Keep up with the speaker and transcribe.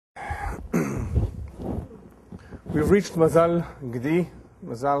We've reached Mazal Gdi,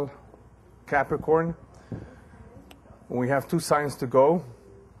 Mazal Capricorn. We have 2 signs to go,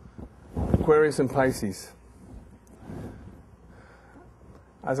 Aquarius and Pisces.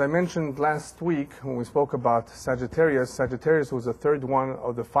 As I mentioned last week when we spoke about Sagittarius, Sagittarius was the 3rd one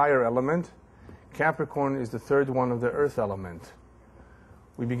of the fire element. Capricorn is the 3rd one of the earth element.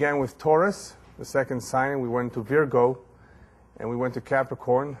 We began with Taurus, the 2nd sign. We went to Virgo, and we went to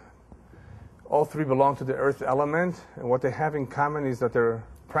Capricorn. All 3 belong to the earth element, and what they have in common is that they're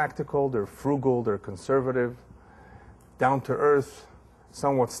practical, they're frugal, they're conservative, down to earth,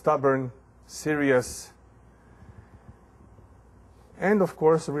 somewhat stubborn, serious, and of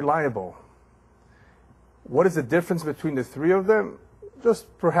course reliable. What is the difference between the 3 of them?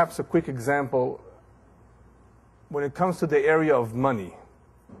 Just perhaps a quick example. When it comes to the area of money,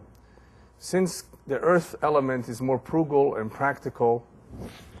 since the earth element is more frugal and practical,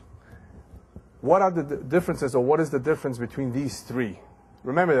 what are the differences, or what is the difference between these 3?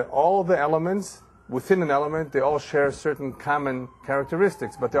 Remember that all the elements within an element, they all share certain common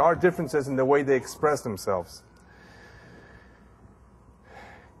characteristics, but there are differences in the way they express themselves.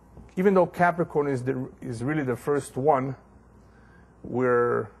 Even though Capricorn is really the first one,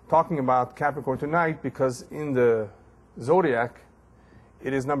 we're talking about Capricorn tonight because in the Zodiac,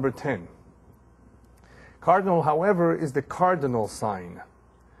 it is number 10. Cardinal, however, is the cardinal sign.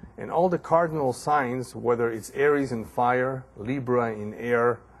 And all the cardinal signs, whether it's Aries in fire, Libra in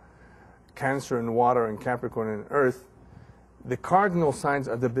air, Cancer in water, and Capricorn in earth, the cardinal signs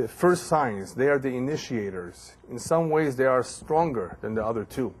are the first signs. They are the initiators. In some ways, they are stronger than the other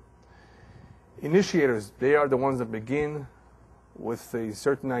 2. Initiators, they are the ones that begin with a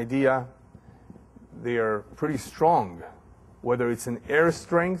certain idea. They are pretty strong, whether it's in air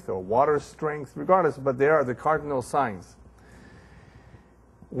strength or water strength, regardless, but they are the cardinal signs.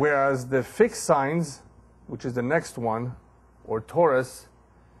 Whereas the fixed signs, which is the next one, or Taurus,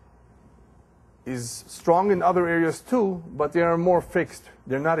 is strong in other areas too, but they are more fixed.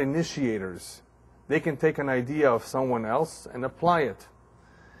 They're not initiators. They can take an idea of someone else and apply it.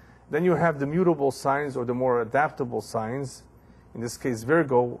 Then you have the mutable signs, or the more adaptable signs. In this case,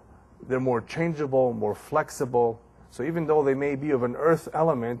 Virgo, they're more changeable, more flexible. So even though they may be of an earth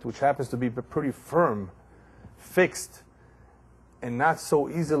element, which happens to be pretty firm, fixed, and not so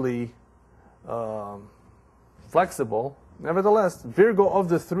easily flexible, nevertheless, Virgo of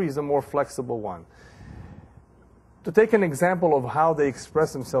the 3 is the more flexible one. To take an example of how they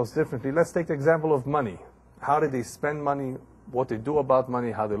express themselves differently, let's take the example of money. How do they spend money? What they do about money?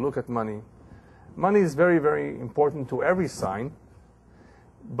 How they look at money? Money is very, very important to every sign,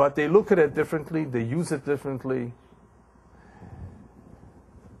 but they look at it differently. They use it differently.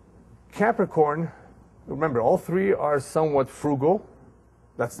 Capricorn, remember, all 3 are somewhat frugal.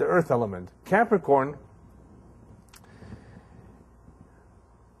 That's the earth element. Capricorn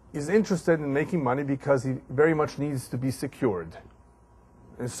is interested in making money because he very much needs to be secured.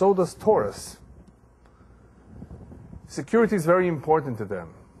 And so does Taurus. Security is very important to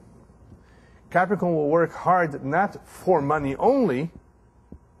them. Capricorn will work hard not for money only.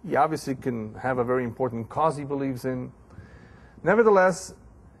 He obviously can have a very important cause he believes in. Nevertheless,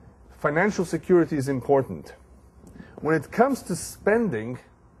 financial security is important. When it comes to spending,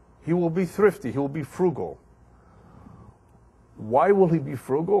 he will be thrifty, he will be frugal. Why will he be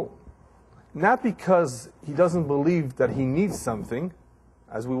frugal? Not because he doesn't believe that he needs something.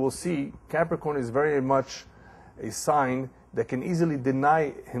 As we will see, Capricorn is very much a sign that can easily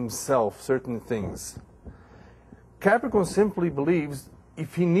deny himself certain things. Capricorn simply believes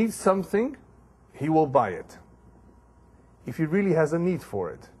if he needs something, he will buy it, if he really has a need for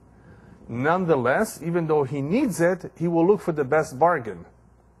it. Nonetheless, even though he needs it, he will look for the best bargain.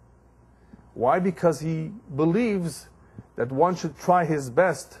 Why? Because he believes that one should try his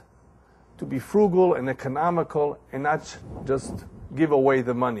best to be frugal and economical and not just give away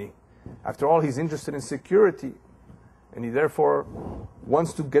the money. After all, he's interested in security, and he therefore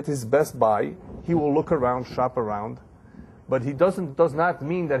wants to get his best buy. He will look around, shop around, but he does not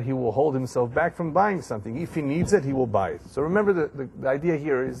mean that he will hold himself back from buying something. If he needs it, he will buy it. So remember, the idea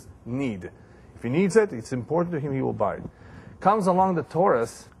here is need. If he needs it, it's important to him, he will buy it. Comes along the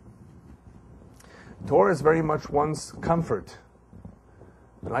Taurus. Taurus very much wants comfort.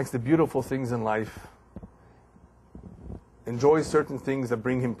 He likes the beautiful things in life. Enjoys certain things that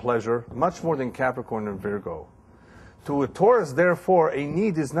bring him pleasure, much more than Capricorn and Virgo. To a Taurus, therefore, a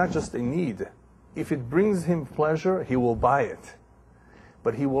need is not just a need. If it brings him pleasure, he will buy it.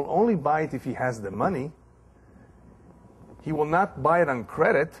 But he will only buy it if he has the money. He will not buy it on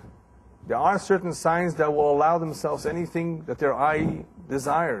credit. There are certain signs that will allow themselves anything that their eye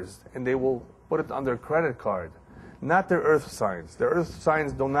desires, and they will put it on their credit card. not their earth signs. Their earth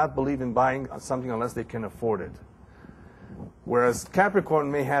signs do not believe in buying something unless they can afford it. Whereas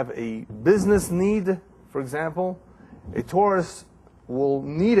Capricorn may have a business need, for example, a Taurus will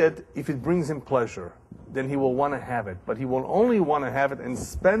need it if it brings him pleasure. Then he will want to have it. But he will only want to have it and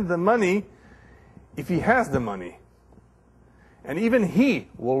spend the money if he has the money. And even he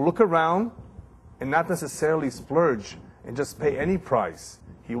will look around and not necessarily splurge and just pay any price.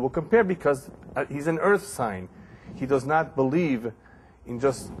 He will compare because he's an earth sign. He does not believe in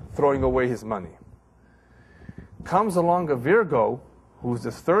just throwing away his money. Comes along a Virgo, who's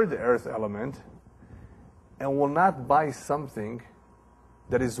the third earth element, and will not buy something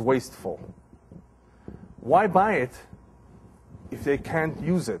that is wasteful. Why buy it if they can't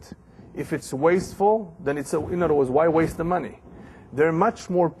use it? If it's wasteful, then in other words, why waste the money? They're much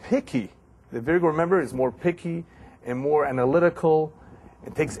more picky. The Virgo, remember, is more picky and more analytical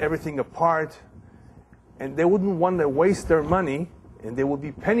and takes everything apart. And they wouldn't want to waste their money, and they would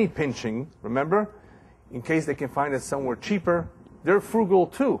be penny pinching, remember, in case they can find it somewhere cheaper. They're frugal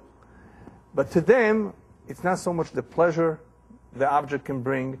too. But to them, it's not so much the pleasure the object can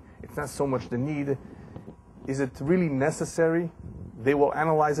bring, it's not so much the need. Is it really necessary? They will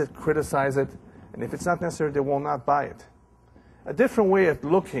analyze it, criticize it, and if it's not necessary, they will not buy it. A different way of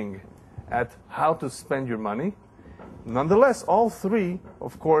looking at how to spend your money. Nonetheless, all three,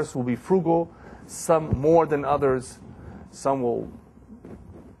 of course, will be frugal, some more than others. Some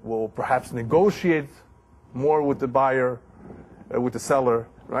will perhaps negotiate more with the buyer, with the seller,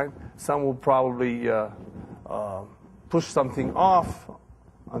 right? Some will probably push something off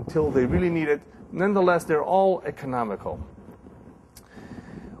until they really need it. Nonetheless, they're all economical.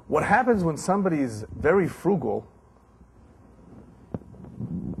 What happens when somebody is very frugal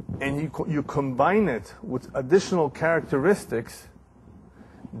and you combine it with additional characteristics,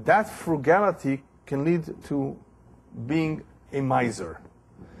 that frugality can lead to being a miser.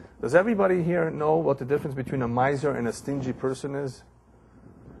 Does everybody here know what the difference between a miser and a stingy person is?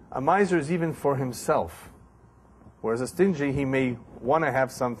 A miser is even for himself, whereas a stingy, he may want to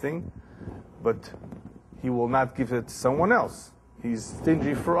have something, but he will not give it to someone else. He's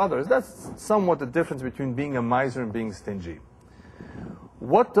stingy for others. That's somewhat the difference between being a miser and being stingy.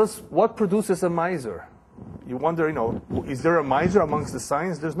 What produces a miser? You wonder, is there a miser amongst the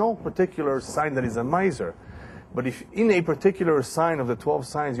signs? There's no particular sign that is a miser. But if in a particular sign of the 12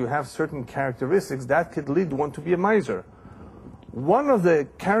 signs you have certain characteristics, that could lead one to be a miser. One of the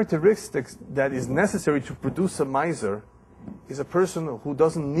characteristics that is necessary to produce a miser is a person who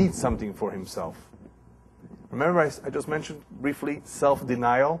doesn't need something for himself. Remember I just mentioned briefly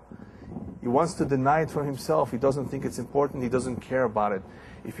self-denial? He wants to deny it for himself. He doesn't think it's important. He doesn't care about it.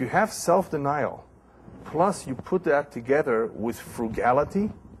 If you have self-denial, plus you put that together with frugality,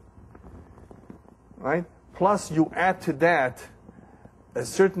 right? Plus you add to that a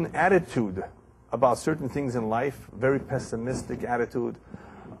certain attitude about certain things in life, very pessimistic attitude,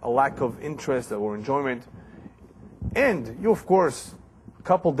 a lack of interest or enjoyment, and you, of course,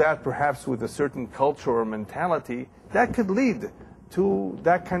 couple that perhaps with a certain culture or mentality, that could lead to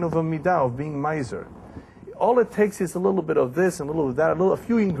that kind of a midah of being miser. All it takes is a little bit of this and a little of that, a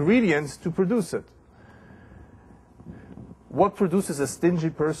few ingredients to produce it. What produces a stingy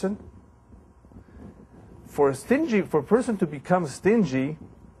person? For a person to become stingy,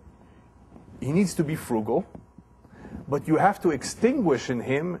 he needs to be frugal, but you have to extinguish in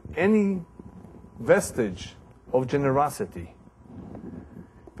him any vestige of generosity.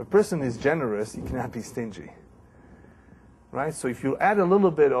 If a person is generous, he cannot be stingy. Right? So if you add a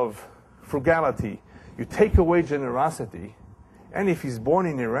little bit of frugality, you take away generosity, and if he's born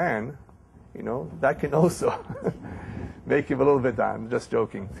in Iran, that can also make him a little bit, I'm just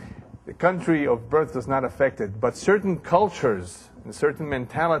joking. The country of birth does not affect it, but certain cultures and certain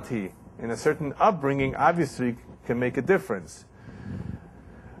mentality and a certain upbringing obviously can make a difference.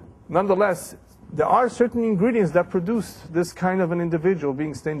 Nonetheless, there are certain ingredients that produce this kind of an individual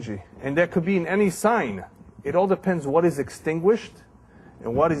being stingy. And that could be in any sign. It all depends what is extinguished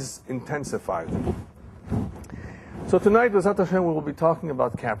and what is intensified. So tonight, B'ezrat Hashem, we will be talking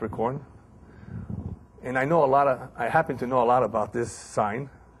about Capricorn. And I happen to know a lot about this sign.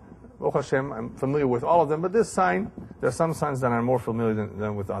 Baruch Hashem, I'm familiar with all of them, but this sign, there are some signs that I'm more familiar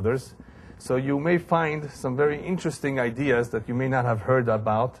than with others. So you may find some very interesting ideas that you may not have heard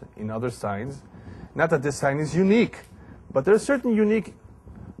about in other signs. Not that this sign is unique, but there are certain unique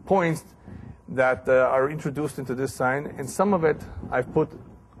points that are introduced into this sign, and some of it I've put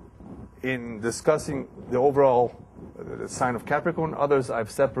in discussing the overall sign of Capricorn. Others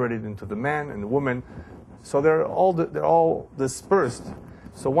I've separated into the man and the woman. So they're all dispersed.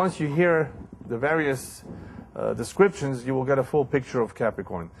 So once you hear the various descriptions, you will get a full picture of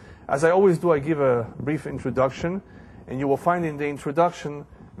Capricorn. As I always do, I give a brief introduction, and you will find in the introduction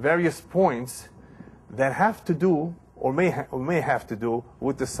various points that have to do, or may have to do,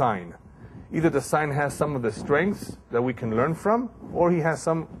 with the sign. Either the sign has some of the strengths that we can learn from, or he has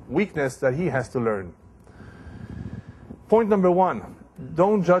some weakness that he has to learn. Point number 1.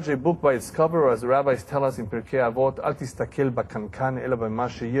 Don't judge a book by its cover, or as the rabbis tell us in Pirkei Avot, Al tistakel bakankan ela b'ma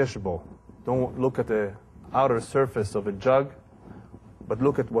sheyesh bo. Don't look at the outer surface of a jug, but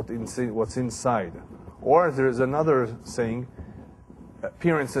look at what's inside. Or there is another saying,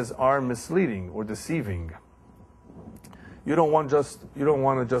 appearances are misleading or deceiving. You don't want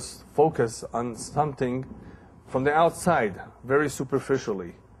to just focus on something from the outside, very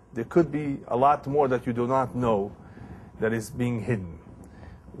superficially. There could be a lot more that you do not know that is being hidden.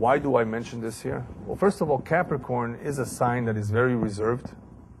 Why do I mention this here? Well, first of all, Capricorn is a sign that is very reserved.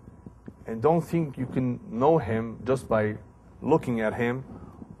 And don't think you can know him just by looking at him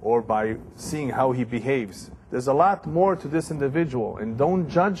or by seeing how he behaves. There's a lot more to this individual, and don't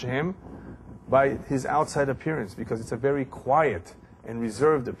judge him by his outside appearance, because it's a very quiet and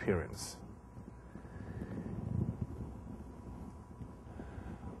reserved appearance.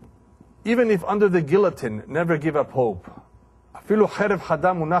 Even if under the guillotine, never give up hope. As the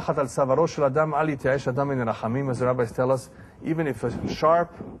rabbis tell us, even if a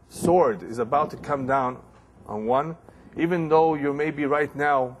sharp sword is about to come down on one, even though you may be right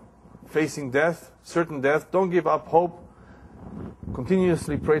now facing death, certain death, don't give up hope.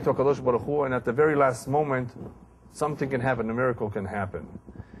 Continuously pray to HaKadosh Baruch Hu, and at the very last moment, something can happen, a miracle can happen.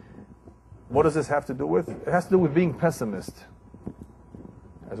 What does this have to do with? It has to do with being pessimist.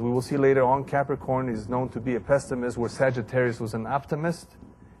 As we will see later on, Capricorn is known to be a pessimist, where Sagittarius was an optimist.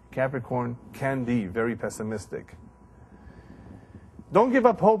 Capricorn can be very pessimistic. Don't give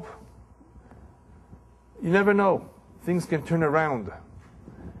up hope. You never know. Things can turn around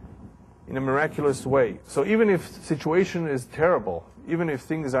in a miraculous way. So even if the situation is terrible, even if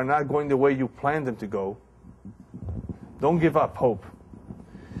things are not going the way you planned them to go, don't give up hope.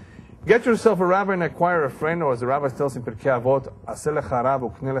 Get yourself a rabbi and acquire a friend, or as the rabbi tells in Pirkei Avot, Aseh lecha rab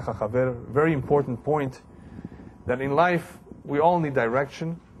ukneh lecha chaver. Very important point, that in life we all need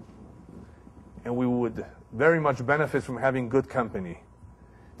direction, and we would very much benefit from having good company.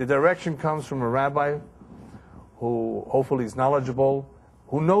 The direction comes from a rabbi who hopefully is knowledgeable,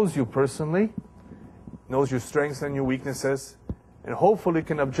 who knows you personally, knows your strengths and your weaknesses, and hopefully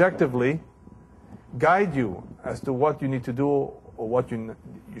can objectively guide you as to what you need to do or what you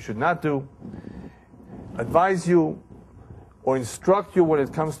should not do, advise you or instruct you when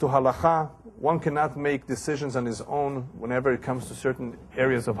it comes to halakha. One cannot make decisions on his own whenever it comes to certain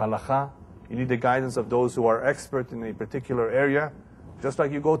areas of halakha. You need the guidance of those who are expert in a particular area, just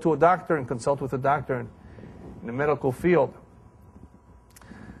like you go to a doctor and consult with a doctor in the medical field.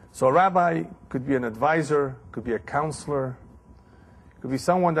 So a rabbi could be an advisor, could be a counselor, could be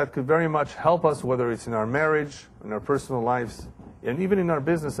someone that could very much help us, whether it's in our marriage, in our personal lives, and even in our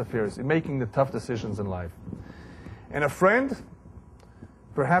business affairs, in making the tough decisions in life. And a friend,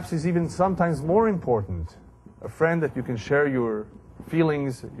 perhaps, is even sometimes more important. A friend that you can share your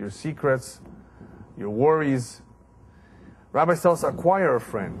feelings, your secrets, your worries. Rabbis tell us, acquire a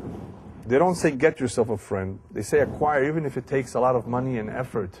friend. They don't say get yourself a friend. They say acquire, even if it takes a lot of money and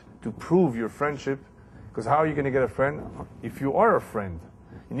effort to prove your friendship. Because how are you going to get a friend? If you are a friend,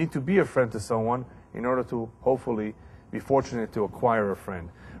 you need to be a friend to someone in order to hopefully be fortunate to acquire a friend.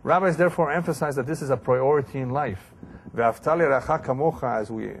 Rabbis therefore emphasize that this is a priority in life. Ve'afta l'reacha kamocha,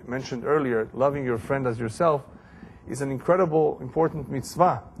 as we mentioned earlier, loving your friend as yourself, is an incredible, important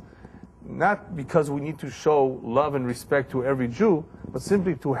mitzvah. Not because we need to show love and respect to every Jew, but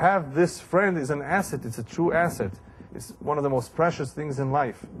simply to have this friend is an asset. It's a true asset. It's one of the most precious things in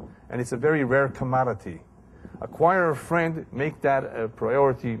life, and it's a very rare commodity. Acquire a friend, make that a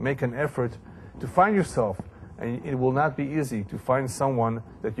priority, make an effort to find yourself, and it will not be easy to find someone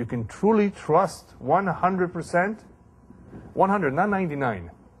that you can truly trust 100%, 100, not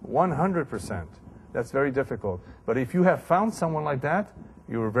 99, 100%. That's very difficult. But if you have found someone like that,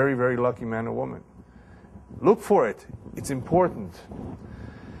 you're a very, very lucky man or woman. Look for it. It's important.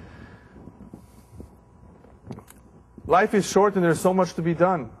 Life is short and there's so much to be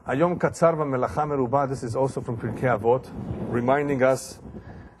done. Hayom katzar v'melacha meruba. This is also from Pirkei Avot, reminding us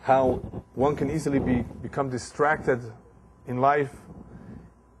how one can easily become distracted in life.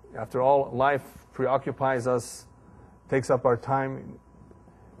 After all, life preoccupies us, takes up our time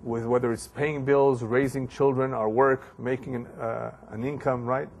with whether it's paying bills, raising children, our work, making an income,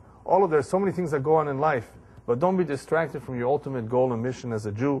 right? There's so many things that go on in life. But don't be distracted from your ultimate goal and mission as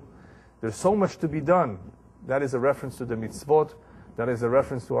a Jew. There's so much to be done. That is a reference to the mitzvot. That is a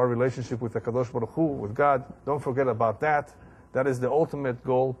reference to our relationship with the Kadosh Baruch Hu, with God. Don't forget about that. That is the ultimate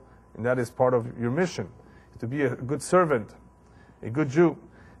goal, and that is part of your mission, to be a good servant, a good Jew.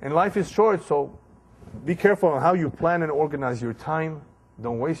 And life is short, so be careful on how you plan and organize your time.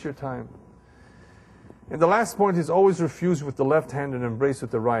 Don't waste your time. And the last point is always refuse with the left hand and embrace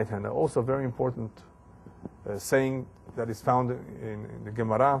with the right hand. Also a very important saying that is found in the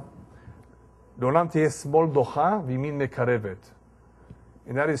Gemara. L'olam tiheh smol docha v'yamin mekarevet.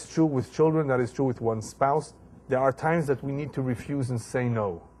 And that is true with children, that is true with one's spouse. There are times that we need to refuse and say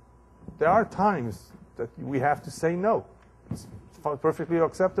no. There are times that we have to say no. It's perfectly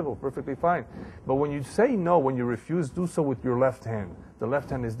acceptable, perfectly fine. But when you say no, when you refuse, do so with your left hand. The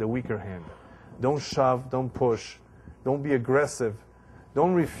left hand is the weaker hand. Don't shove, don't push, don't be aggressive.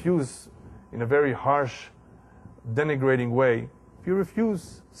 Don't refuse in a very harsh, denigrating way. If you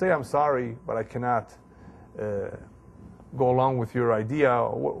refuse, say, I'm sorry, but I cannot go along with your idea,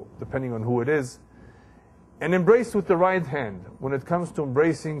 depending on who it is. And embrace with the right hand. When it comes to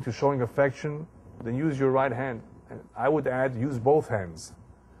embracing, to showing affection, then use your right hand. And I would add, use both hands.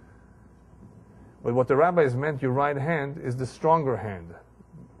 But what the rabbis meant, your right hand, is the stronger hand.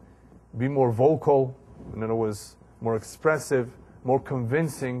 Be more vocal, in other words, more expressive, more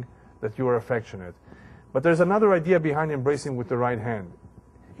convincing that you are affectionate. But there's another idea behind embracing with the right hand.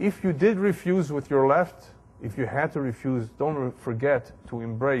 If you did refuse with your left, if you had to refuse, don't forget to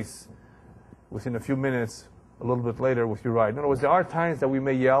embrace within a few minutes, a little bit later, with your right. In other words, there are times that we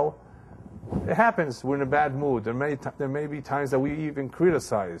may yell. It happens. We're in a bad mood. There may be times that we even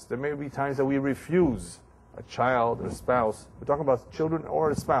criticize. There may be times that we refuse a child or a spouse. We're talking about children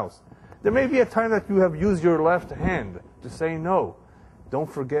or a spouse. There may be a time that you have used your left hand to say no.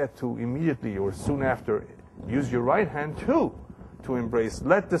 Don't forget to immediately or soon after use your right hand too to embrace.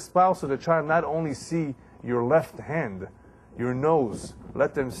 Let the spouse or the child not only see your left hand, your nose.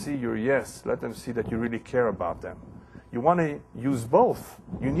 Let them see your yes. Let them see that you really care about them. You want to use both.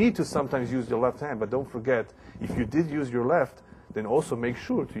 You need to sometimes use your left hand, but don't forget, if you did use your left, then also make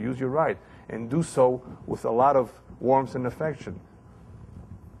sure to use your right, and do so with a lot of warmth and affection.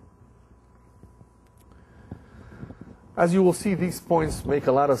 As you will see, these points make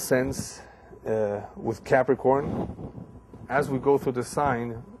a lot of sense with Capricorn. As we go through the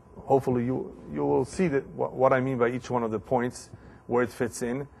sign, hopefully you will see that what I mean by each one of the points, where it fits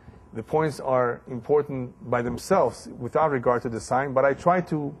in. The points are important by themselves without regard to the sign, but I try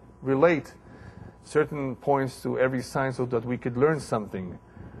to relate certain points to every sign so that we could learn something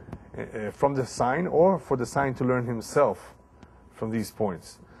from the sign, or for the sign to learn himself from these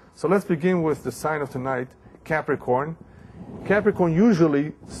points. So let's begin with the sign of tonight, Capricorn. Capricorn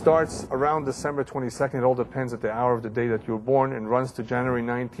usually starts around December 22nd. It all depends at the hour of the day that you're born, and runs to January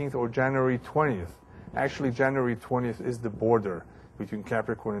 19th or January 20th. Actually, January 20th is the border between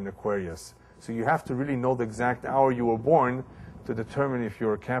Capricorn and Aquarius. So you have to really know the exact hour you were born to determine if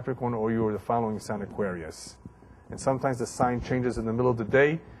you're a Capricorn or you're the following sign, Aquarius. And sometimes the sign changes in the middle of the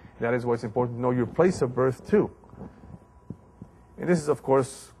day. That is why it's important to know your place of birth too. And this is, of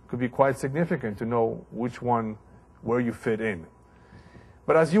course, could be quite significant to know which one, where you fit in.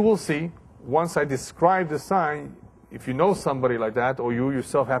 But as you will see, once I describe the sign, if you know somebody like that, or you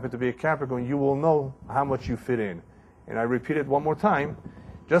yourself happen to be a Capricorn, you will know how much you fit in. And I repeat it one more time,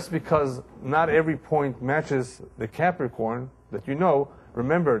 just because not every point matches the Capricorn that you know,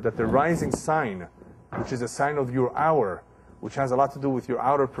 remember that the rising sign, which is a sign of your hour, which has a lot to do with your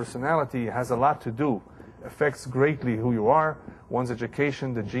outer personality, has a lot to do, affects greatly who you are, one's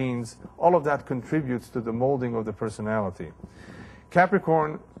education, the genes, all of that contributes to the molding of the personality.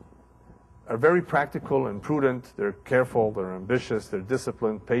 Capricorn are very practical and prudent. They're careful, they're ambitious, they're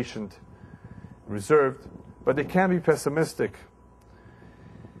disciplined, patient, reserved, but they can be pessimistic.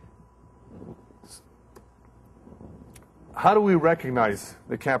 How do we recognize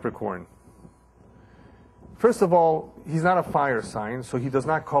the Capricorn? First of all, he's not a fire sign, so he does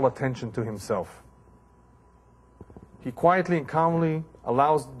not call attention to himself. He quietly and calmly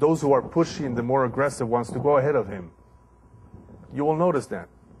allows those who are pushy and the more aggressive ones to go ahead of him. You will notice that.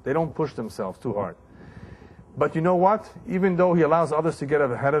 They don't push themselves too hard. But you know what? Even though he allows others to get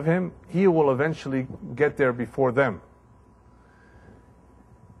ahead of him, he will eventually get there before them.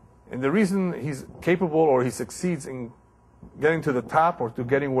 And the reason he's capable, or he succeeds in getting to the top or to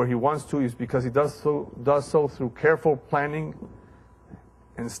getting where he wants to, is because he does so through careful planning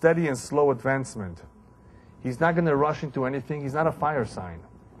and steady and slow advancement. He's not going to rush into anything. He's not a fire sign.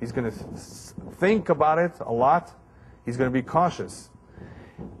 He's going to think about it a lot. He's going to be cautious.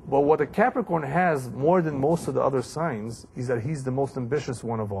 But what a Capricorn has more than most of the other signs is that he's the most ambitious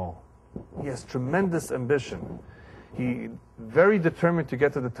one of all. He has tremendous ambition. He's very determined to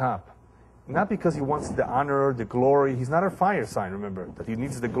get to the top. Not because he wants the honor, the glory. He's not a fire sign, remember, that he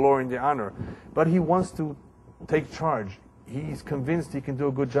needs the glory and the honor. But he wants to take charge. He's convinced he can do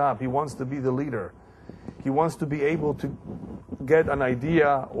a good job. He wants to be the leader. He wants to be able to get an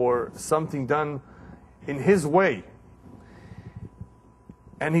idea or something done in his way.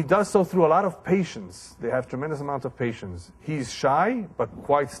 And he does so through a lot of patience. They have tremendous amount of patience. He's shy, but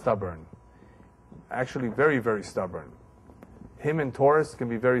quite stubborn. Actually, very, very stubborn. Him and Taurus can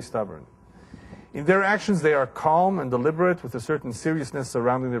be very stubborn. In their actions, they are calm and deliberate with a certain seriousness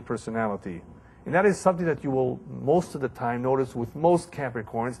surrounding their personality. And that is something that you will most of the time notice with most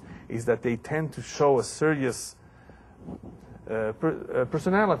Capricorns, is that they tend to show a serious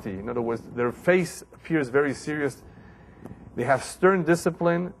personality. In other words, their face appears very serious. They have stern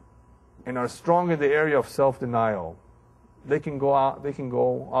discipline and are strong in the area of self-denial. They can go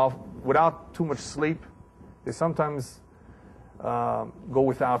off without too much sleep. They sometimes go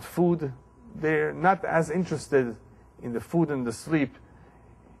without food. They're not as interested in the food and the sleep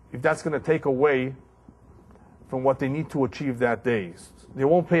if that's going to take away from what they need to achieve that day. They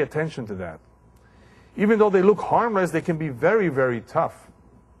won't pay attention to that. Even though they look harmless, they can be very, very tough.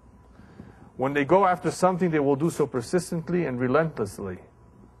 When they go after something, they will do so persistently and relentlessly,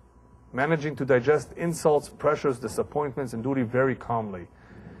 managing to digest insults, pressures, disappointments, and duty very calmly.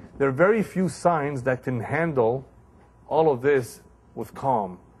 There are very few signs that can handle all of this with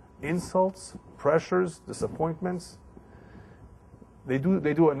calm. Insults, pressures, disappointments. They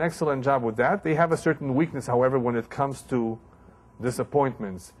do an excellent job with that. They have a certain weakness, however, when it comes to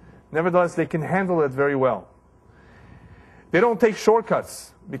disappointments. Nevertheless, they can handle it very well. They don't take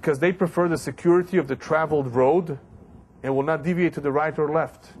shortcuts because they prefer the security of the traveled road and will not deviate to the right or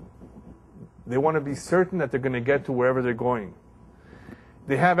left. They want to be certain that they're going to get to wherever they're going.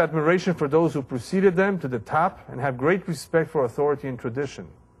 They have admiration for those who preceded them to the top and have great respect for authority and tradition.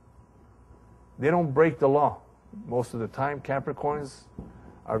 They don't break the law. Most of the time, Capricorns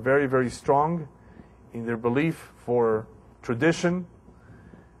are very, very strong in their belief for tradition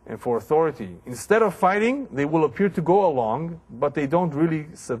and for authority. Instead of fighting, they will appear to go along, but they don't really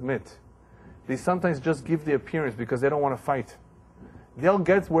submit. They sometimes just give the appearance because they don't want to fight. They'll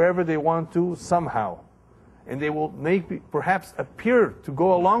get wherever they want to somehow. And they will perhaps appear to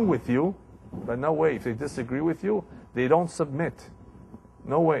go along with you, but no way. If they disagree with you, they don't submit.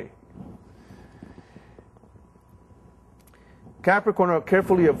 No way. Capricorn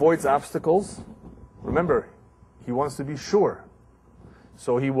carefully avoids obstacles. Remember, he wants to be sure.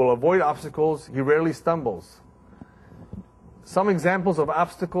 So he will avoid obstacles. He rarely stumbles. Some examples of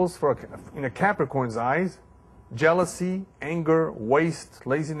obstacles in a Capricorn's eyes: jealousy, anger, waste,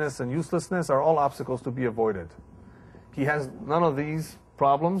 laziness, and uselessness are all obstacles to be avoided. He has none of these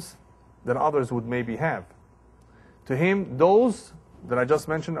problems that others would maybe have. To him, those that I just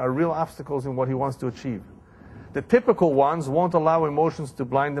mentioned are real obstacles in what he wants to achieve. The typical ones won't allow emotions to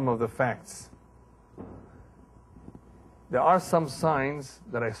blind them of the facts. There are some signs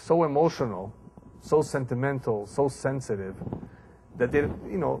that are so emotional, so sentimental, so sensitive, that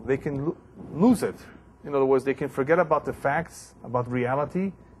they can lose it. In other words, they can forget about the facts, about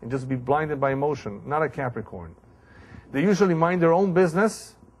reality, and just be blinded by emotion. Not a Capricorn. They usually mind their own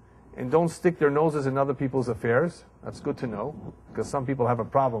business and don't stick their noses in other people's affairs. That's good to know, because some people have a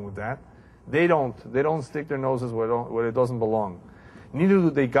problem with that. They don't stick their noses where it doesn't belong. Neither do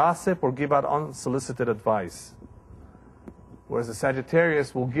they gossip or give out unsolicited advice. Whereas the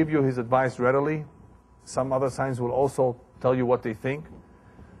Sagittarius will give you his advice readily. Some other signs will also tell you what they think.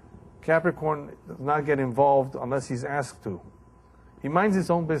 Capricorn does not get involved unless he's asked to. He minds his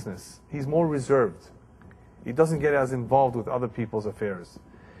own business. He's more reserved. He doesn't get as involved with other people's affairs.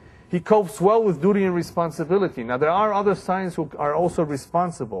 He copes well with duty and responsibility. Now, there are other signs who are also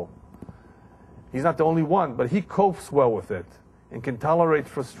responsible. He's not the only one, but he copes well with it and can tolerate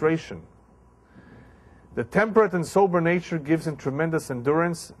frustration. The temperate and sober nature gives him tremendous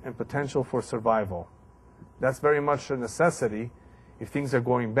endurance and potential for survival. That's very much a necessity if things are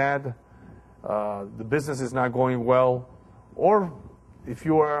going bad, the business is not going well, or if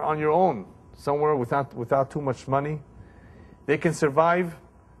you are on your own, somewhere without too much money. They can survive,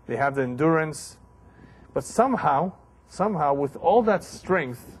 they have the endurance, but somehow, with all that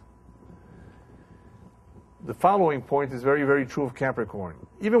strength, the following point is very, very true of Capricorn.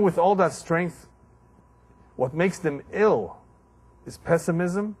 Even with all that strength, what makes them ill is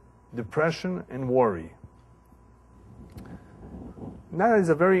pessimism, depression, and worry. And that is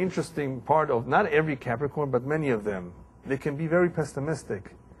a very interesting part of not every Capricorn, but many of them. They can be very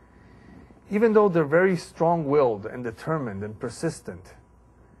pessimistic. Even though they're very strong-willed and determined and persistent,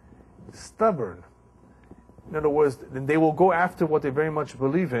 stubborn. In other words, they will go after what they very much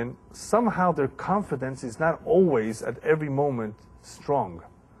believe in. Somehow their confidence is not always at every moment strong.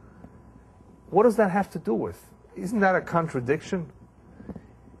 What does that have to do with? Isn't that a contradiction?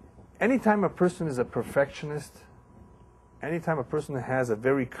 Anytime a person is a perfectionist, anytime a person has a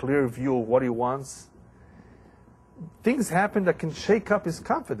very clear view of what he wants, things happen that can shake up his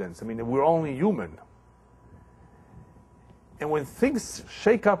confidence. I mean, we're only human. And when things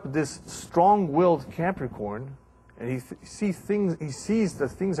shake up this strong-willed Capricorn, and he sees that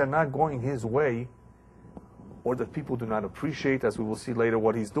things are not going his way, or that people do not appreciate, as we will see later,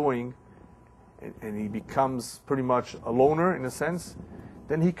 what he's doing, and he becomes pretty much a loner in a sense,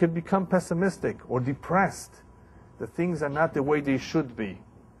 then he could become pessimistic or depressed. The things are not the way they should be.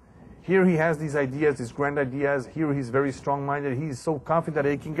 Here he has these ideas, these grand ideas. Here he's very strong-minded. He's so confident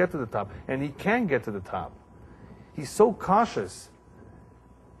that he can get to the top, and he can get to the top. He's so cautious.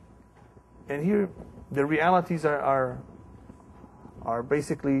 And here, the realities are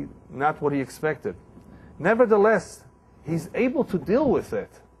basically not what he expected. Nevertheless, he's able to deal with it.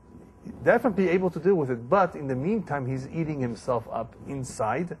 Definitely able to deal with it. But in the meantime, he's eating himself up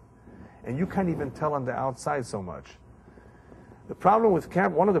inside. And you can't even tell on the outside so much. The problem with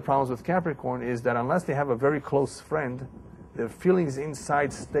one of the problems with Capricorn is that unless they have a very close friend, their feelings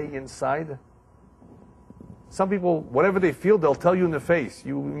inside stay inside. Some people, whatever they feel, they'll tell you in the face.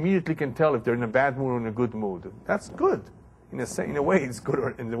 You immediately can tell if they're in a bad mood or in a good mood. That's good. In a way, it's good,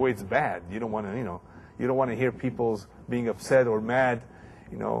 or in a way, it's bad. You don't want to, you don't want to hear people being upset or mad,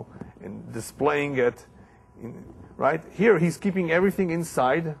 and displaying it, right? Here, he's keeping everything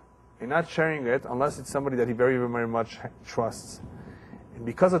inside and not sharing it unless it's somebody that he very, very much trusts. And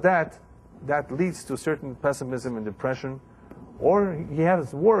because of that, that leads to certain pessimism and depression. Or he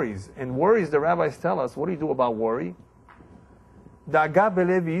has worries. And worries, the rabbis tell us, what do you do about worry? If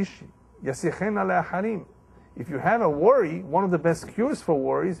you have a worry, one of the best cures for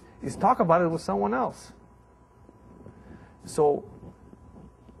worries is talk about it with someone else. So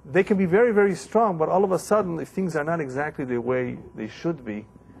they can be very, very strong, but all of a sudden, if things are not exactly the way they should be,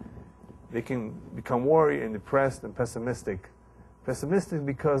 they can become worried and depressed and pessimistic. Pessimistic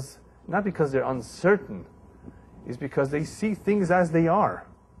because, not because they're uncertain, is because they see things as they are.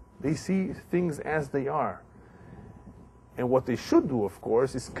 They see things as they are. And what they should do, of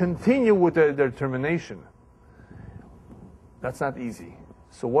course, is continue with their determination. That's not easy.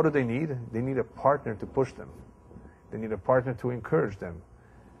 So what do they need? They need a partner to push them. They need a partner to encourage them.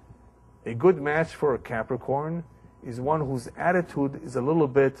 A good match for a Capricorn is one whose attitude is a little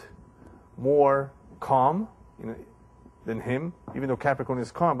bit more calm than him, even though Capricorn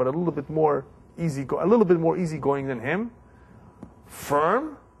is calm, but a little bit more easygoing than him,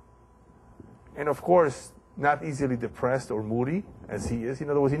 firm, and of course not easily depressed or moody as he is. In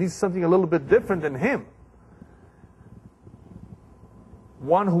other words, he needs something a little bit different than him.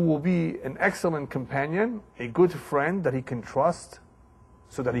 One who will be an excellent companion, a good friend that he can trust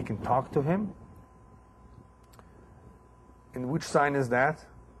so that he can talk to him. And which sign is that?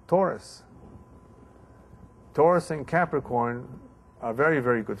 Taurus. Taurus and Capricorn are very,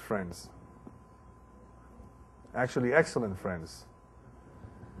 very good friends. Actually, excellent friends.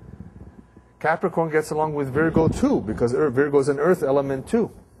 Capricorn gets along with Virgo too, because Virgo is an earth element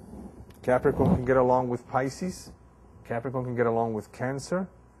too. Capricorn can get along with Pisces. Capricorn can get along with Cancer.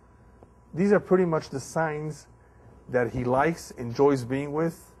 These are pretty much the signs that he likes, enjoys being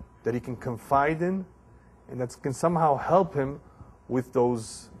with, that he can confide in, and that can somehow help him with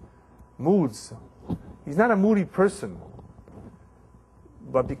those moods. He's not a moody person,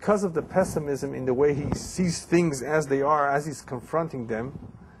 but because of the pessimism in the way he sees things as they are, as he's confronting them,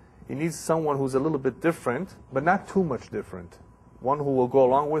 he needs someone who's a little bit different, but not too much different. One who will go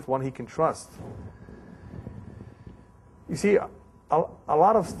along with, one he can trust. You see, a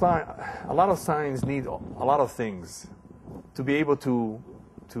lot of signs need a lot of things to be able to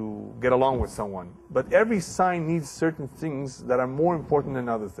get along with someone. But every sign needs certain things that are more important than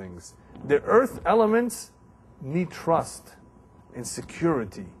other things. The earth elements need trust and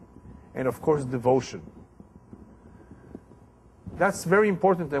security, and of course devotion. That's very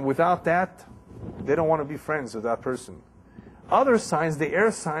important, and without that, they don't want to be friends with that person. Other signs, the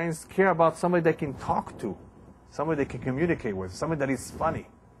air signs, care about somebody they can talk to, somebody they can communicate with, somebody that is funny,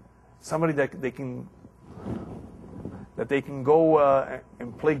 somebody that they can go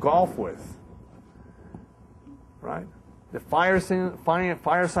and play golf with, right? The fire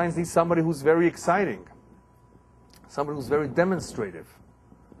signs need somebody who's very exciting, somebody who's very demonstrative.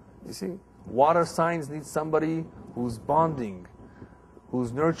 You see, water signs need somebody who's bonding,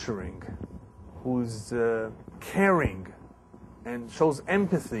 who's nurturing, who's caring, and shows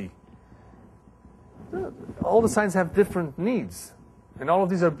empathy All the signs have different needs. And all of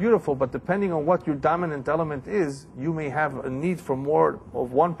these are beautiful, but depending on what your dominant element is, you may have a need for more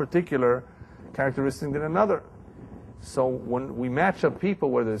of one particular characteristic than another. So when we match up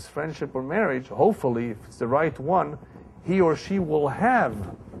people, whether it's friendship or marriage, hopefully, if it's the right one, he or she will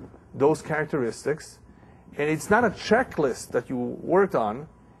have those characteristics. And it's not a checklist that you worked on.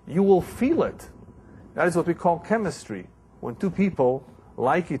 You will feel it. That is what we call chemistry. When two people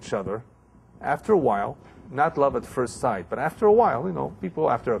like each other, after a while, not love at first sight, but after a while, people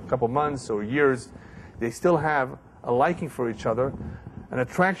after a couple months or years, they still have a liking for each other, an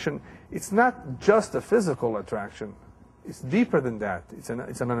attraction. It's not just a physical attraction. It's deeper than that. It's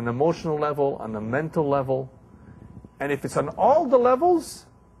on an emotional level, on a mental level. And if it's on all the levels,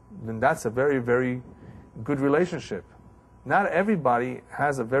 then that's a very, very good relationship. Not everybody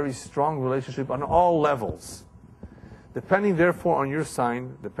has a very strong relationship on all levels. Depending, therefore, on your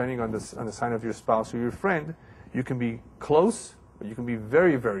sign, depending on the sign of your spouse or your friend, you can be close, or you can be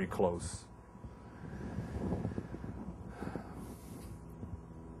very, very close.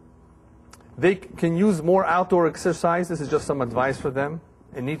 They can use more outdoor exercise. This is just some advice for them.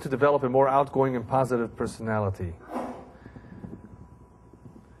 And need to develop a more outgoing and positive personality.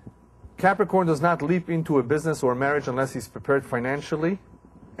 Capricorn does not leap into a business or a marriage unless he's prepared financially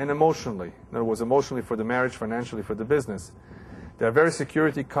and emotionally. In other words, emotionally for the marriage, financially for the business. They are very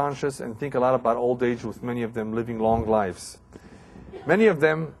security conscious and think a lot about old age, with many of them living long lives. Many of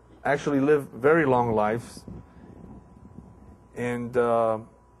them actually live very long lives. And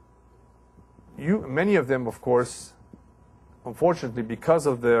many of them, of course, unfortunately, because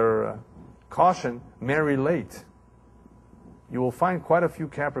of their caution, marry late. You will find quite a few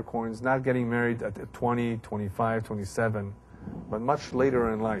Capricorns not getting married at 20, 25, 27, but much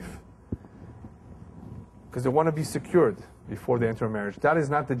later in life. Because they want to be secured before they enter marriage. That is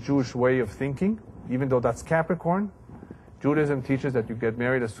not the Jewish way of thinking, even though that's Capricorn. Judaism teaches that you get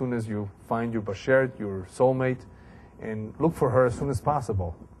married as soon as you find your bashert, your soulmate, and look for her as soon as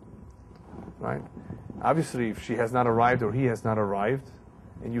possible. Right? Obviously, if she has not arrived or he has not arrived,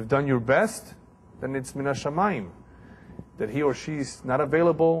 and you've done your best, then it's min hashamayim. That he or she's not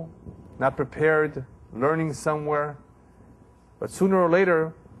available, not prepared, learning somewhere. But sooner or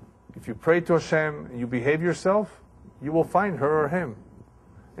later, if you pray to Hashem and you behave yourself, you will find her or him.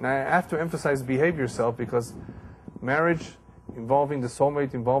 And I have to emphasize behave yourself, because marriage involving the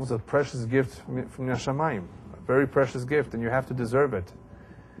soulmate involves a precious gift from Hashemayim, a very precious gift, and you have to deserve it.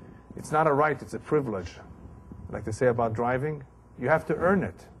 It's not a right, it's a privilege. Like they say about driving, you have to earn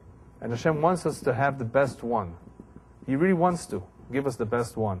it. And Hashem wants us to have the best one. He really wants to give us the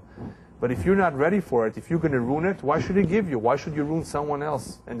best one. But if you're not ready for it, if you're going to ruin it, why should He give you? Why should you ruin someone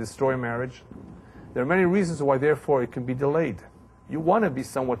else and destroy marriage? There are many reasons why, therefore, it can be delayed. You want to be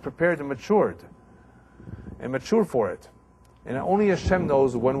somewhat prepared and matured. And mature for it. And only Hashem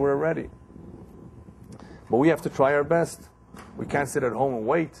knows when we're ready. But we have to try our best. We can't sit at home and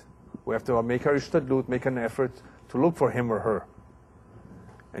wait. We have to make our ishtadlut, make an effort to look for him or her.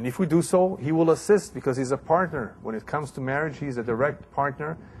 And if we do so, He will assist, because He's a partner. When it comes to marriage, He's a direct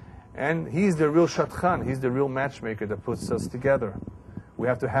partner. And He's the real shatchan. He's the real matchmaker that puts us together. We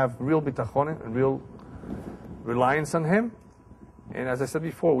have to have real bitachon and real reliance on Him. And as I said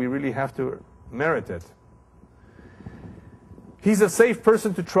before, we really have to merit it. He's a safe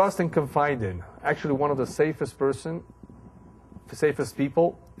person to trust and confide in. Actually, one of the safest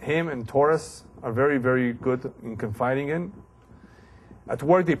people. Him and Taurus are very, very good in confiding in. At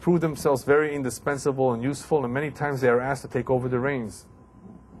work, they prove themselves very indispensable and useful, and many times they are asked to take over the reins.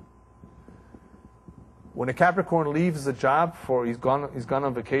 When a Capricorn leaves a job he's gone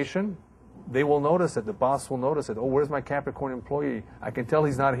on vacation, they will notice it. The boss will notice it. Oh, where's my Capricorn employee? I can tell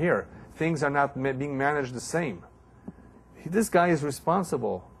he's not here. Things are not being managed the same. This guy is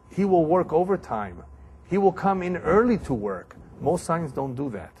responsible. He will work overtime. He will come in early to work. Most signs don't do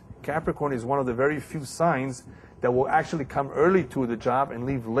that. Capricorn is one of the very few signs that will actually come early to the job and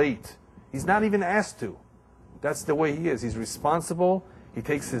leave late. He's not even asked to. That's the way he is. He's responsible. He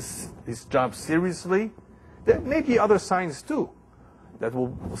takes his job seriously. There may be other signs too that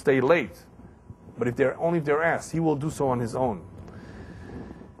will stay late. But if they're asked, he will do so on his own.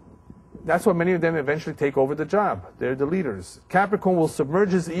 That's why many of them eventually take over the job. They're the leaders. Capricorn will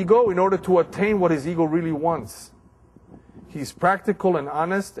submerge his ego in order to attain what his ego really wants. He's practical and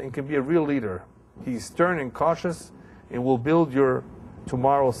honest and can be a real leader. He's stern and cautious and will build your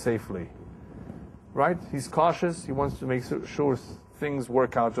tomorrow safely. Right? He's cautious. He wants to make sure things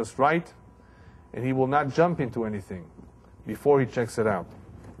work out just right. And he will not jump into anything before he checks it out.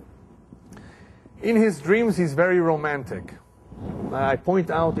 In his dreams, he's very romantic. I point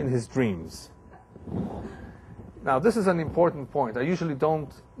out in his dreams. Now, this is an important point. I usually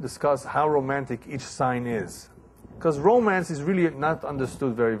don't discuss how romantic each sign is, because romance is really not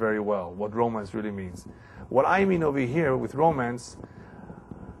understood very, very well, what romance really means. What I mean over here with romance,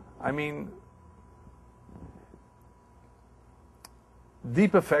 I mean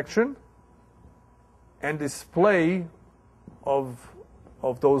deep affection and display of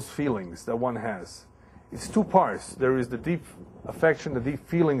those feelings that one has. It's two parts. There is the deep affection, the deep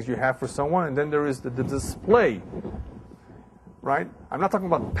feelings you have for someone, and then there is the display, right? I'm not talking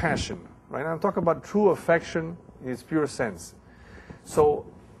about passion, right? I'm talking about true affection in its pure sense. So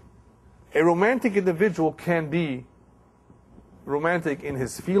a romantic individual can be romantic in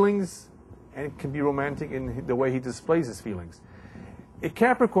his feelings, and it can be romantic in the way he displays his feelings. A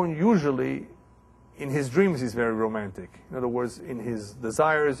Capricorn usually, in his dreams, is very romantic. In other words, in his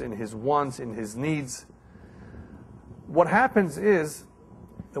desires, in his wants, in his needs. What happens is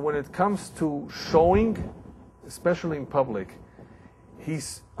that when it comes to showing, especially in public,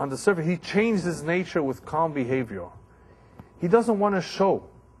 he's on the surface, he changed his nature with calm behavior. He doesn't want to show,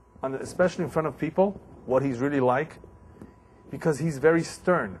 especially in front of people, what he's really like, because he's very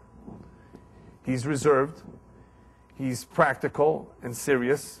stern. He's reserved. He's practical and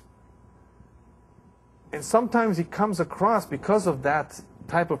serious. And sometimes he comes across, because of that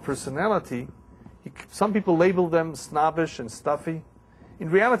type of personality, some people label them snobbish and stuffy. In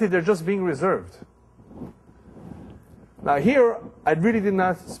reality, they're just being reserved. Now here, I really did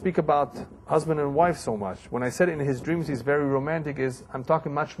not speak about husband and wife so much. When I said in his dreams he's very romantic, I'm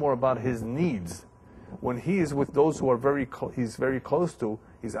talking much more about his needs. When he is with those who are he's very close to,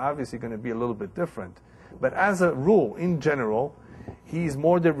 he's obviously going to be a little bit different. But as a rule, in general, he's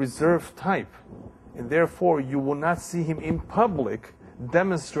more the reserved type. And therefore, you will not see him in public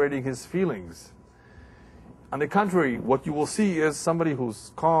demonstrating his feelings. On the contrary, what you will see is somebody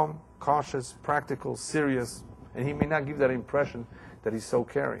who's calm, cautious, practical, serious, and he may not give that impression that he's so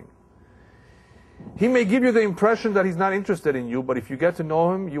caring. He may give you the impression that he's not interested in you, but if you get to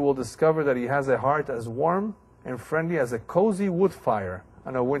know him, you will discover that he has a heart as warm and friendly as a cozy wood fire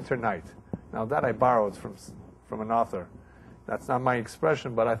on a winter night. Now that I borrowed from an author. That's not my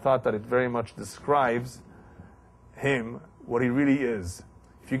expression, but I thought that it very much describes him, what he really is.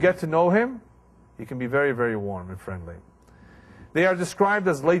 If you get to know him, he can be very, very warm and friendly. They are described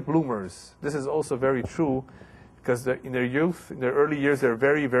as late bloomers. This is also very true, because in their youth, in their early years, they're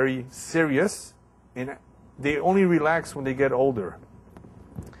very, very serious, and they only relax when they get older.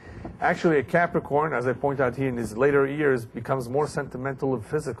 Actually, a Capricorn, as I point out here, in his later years, becomes more sentimental and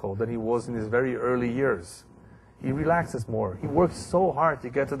physical than he was in his very early years. He relaxes more. He works so hard to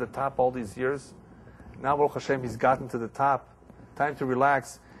get to the top all these years. Now, Baruch Hashem, he's gotten to the top. Time to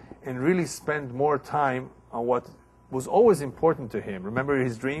relax and really spend more time on what was always important to him. Remember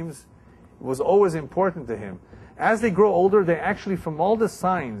his dreams? It was always important to him. As they grow older, they actually, from all the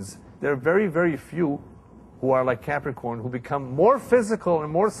signs, there are very, very few who are like Capricorn, who become more physical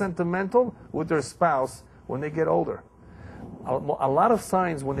and more sentimental with their spouse when they get older. A lot of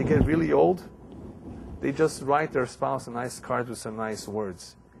signs, when they get really old, they just write their spouse a nice card with some nice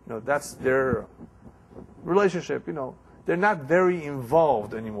words. That's their relationship. They're not very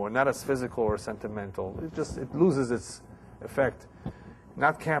involved anymore, not as physical or sentimental. It loses its effect.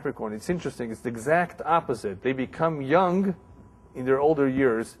 Not Capricorn. It's interesting. It's the exact opposite. They become young in their older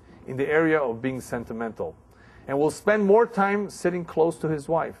years in the area of being sentimental, and will spend more time sitting close to his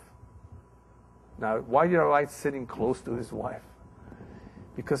wife. Now, why did I write sitting close to his wife?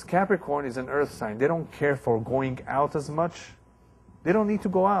 Because Capricorn is an earth sign. They don't care for going out as much. They don't need to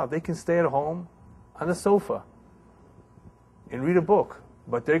go out. They can stay at home on the sofa and read a book.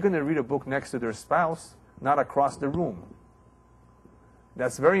 But they're going to read a book next to their spouse, not across the room.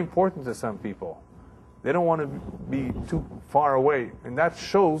 That's very important to some people. They don't want to be too far away. And that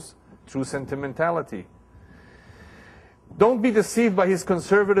shows true sentimentality. Don't be deceived by his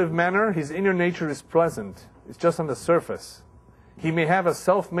conservative manner. His inner nature is pleasant. It's just on the surface. He may have a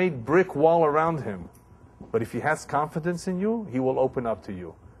self-made brick wall around him, but if he has confidence in you, he will open up to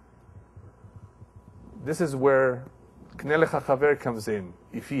you. This is where Knelech HaChaver comes in.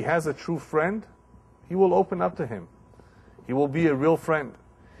 If he has a true friend, he will open up to him. He will be a real friend.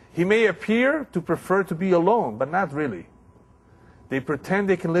 He may appear to prefer to be alone, but not really. They pretend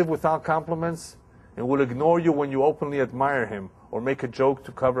they can live without compliments and will ignore you when you openly admire him or make a joke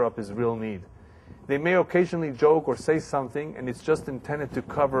to cover up his real need. They may occasionally joke or say something, and it's just intended to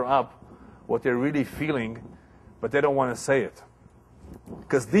cover up what they're really feeling, but they don't want to say it.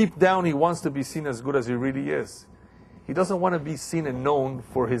 Because deep down, he wants to be seen as good as he really is. He doesn't want to be seen and known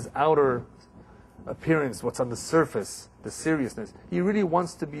for his outer appearance, what's on the surface, the seriousness. He really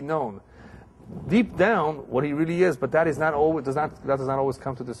wants to be known. deep down what he really is, but that does not always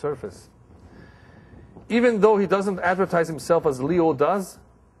come to the surface. Even though he doesn't advertise himself as Leo does,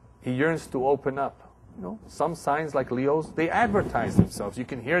 he yearns to open up. You know, some signs like Leos, they advertise themselves. You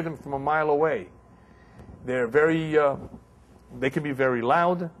can hear them from a mile away. They're very, they can be very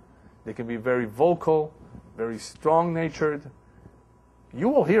loud. They can be very vocal, very strong-natured. You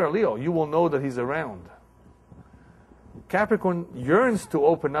will hear a Leo. You will know that he's around. Capricorn yearns to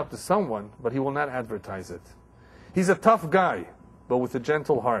open up to someone, but he will not advertise it. He's a tough guy, but with a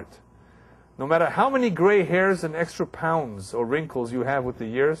gentle heart. No matter how many gray hairs and extra pounds or wrinkles you have with the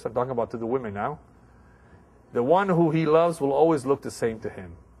years, I'm talking about to the women now, the one who he loves will always look the same to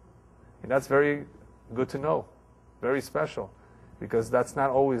him. And that's very good to know, very special, because that's not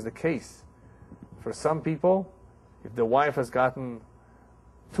always the case. For some people, if the wife has gotten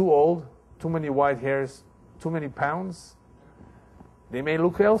too old, too many white hairs, too many pounds, they may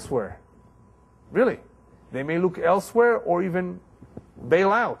look elsewhere. Really. They may look elsewhere or even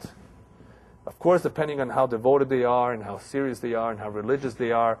bail out. Of course, depending on how devoted they are and how serious they are and how religious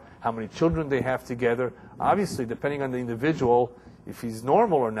they are, how many children they have together. Obviously, depending on the individual, if he's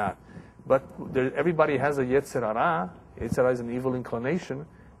normal or not. But everybody has a Yetzer Hara. Yetzer Hara is an evil inclination.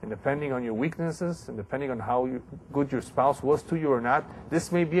 And depending on your weaknesses and depending on how good your spouse was to you or not,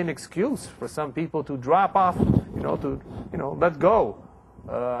 this may be an excuse for some people to drop off, to let go.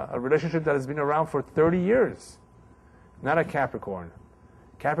 A relationship that has been around for 30 years. Not a Capricorn.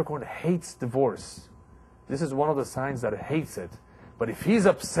 Capricorn hates divorce. This is one of the signs that hates it. But if he's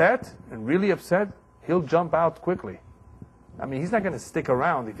upset, and really upset, he'll jump out quickly. I mean, he's not going to stick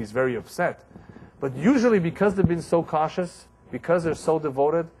around if he's very upset. But usually because they've been so cautious, because they're so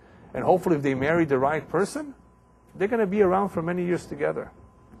devoted, and hopefully if they marry the right person, they're going to be around for many years together.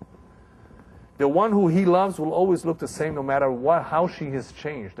 The one who he loves will always look the same no matter how she has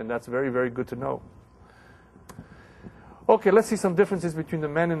changed, and that's very, very good to know. Okay, let's see some differences between the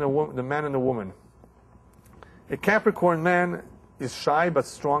man and the woman. A Capricorn man is shy but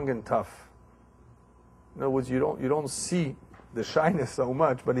strong and tough. In other words, you don't see the shyness so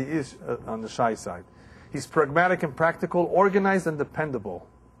much, but he is on the shy side. He's pragmatic and practical, organized and dependable.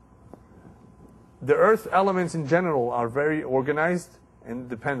 The earth elements in general are very organized and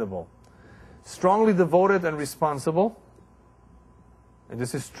dependable. Strongly devoted and responsible. And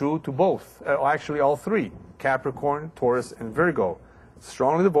this is true to both, actually all three, Capricorn, Taurus, and Virgo.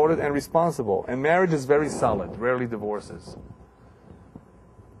 Strongly devoted and responsible. And marriage is very solid, rarely divorces.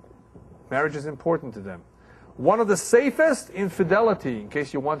 Marriage is important to them. One of the safest in fidelity, in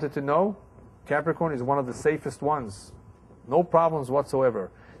case you wanted to know, Capricorn is one of the safest ones. No problems whatsoever.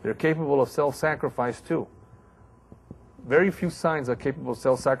 They're capable of self-sacrifice too. Very few signs are capable of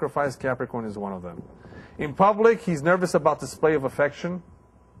self-sacrifice. Capricorn is one of them. In public, he's nervous about display of affection,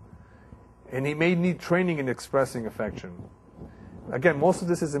 and he may need training in expressing affection. Again, most of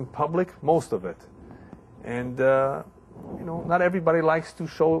this is in public, most of it. And, not everybody likes to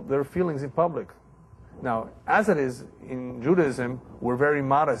show their feelings in public. Now, as it is, in Judaism, we're very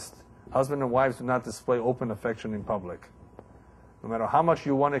modest. Husband and wives do not display open affection in public. No matter how much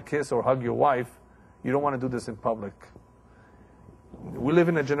you want to kiss or hug your wife, you don't want to do this in public. We live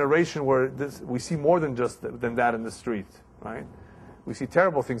in a generation where we see more than that in the street, right? We see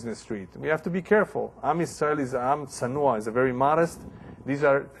terrible things in the street. We have to be careful. Am Yisrael is Am Tsanua, is a very modest. These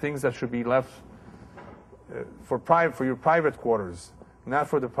are things that should be left for your private quarters, not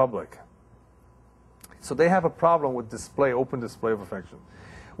for the public. So they have a problem with open display of affection.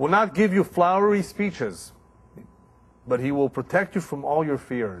 Will not give you flowery speeches, but he will protect you from all your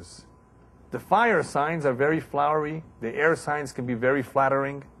fears. The fire signs are very flowery. The air signs can be very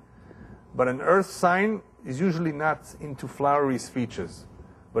flattering. But an earth sign is usually not into flowery speeches.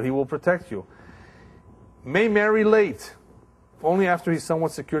 But he will protect you. May marry late, only after he's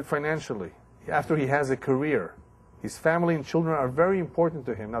somewhat secured financially, after he has a career. His family and children are very important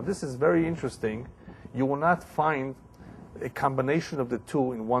to him. Now this is very interesting. You will not find a combination of the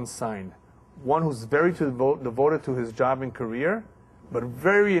two in one sign. One who's very devoted to his job and career, but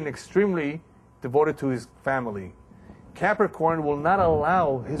very and extremely devoted to his family. Capricorn will not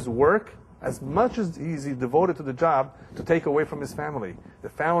allow his work, as much as he's devoted to the job, to take away from his family. The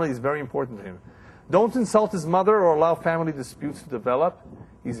family is very important to him. Don't insult his mother or allow family disputes to develop.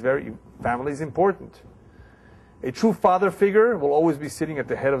 Family is important. A true father figure will always be sitting at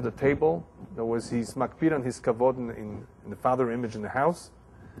the head of the table. In other words, he's makpid on his kavod in the father image in the house.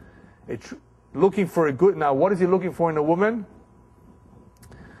 Looking for a good. Now, what is he looking for in a woman?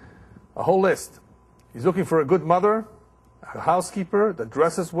 A whole list. He's looking for a good mother, a housekeeper that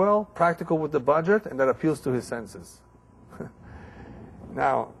dresses well, practical with the budget, and that appeals to his senses.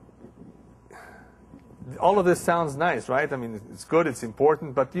 Now, all of this sounds nice, right? I mean, it's good, it's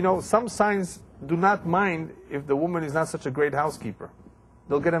important, but you know, some signs do not mind if the woman is not such a great housekeeper.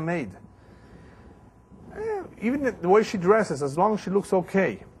 They'll get a maid. Even the way she dresses, as long as she looks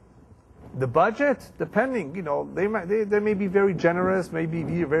okay. The budget, depending, you know, they may be very generous, maybe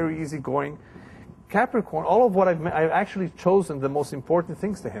very easygoing. Capricorn, all of what I've actually chosen the most important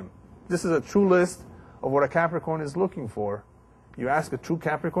things to him. This is a true list of what a Capricorn is looking for. You ask a true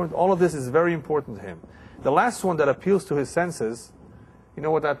Capricorn, all of this is very important to him. The last one that appeals to his senses, you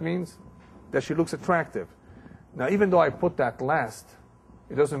know what that means? That she looks attractive. Now, even though I put that last,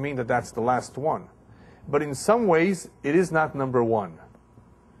 it doesn't mean that that's the last one. But in some ways, it is not number one.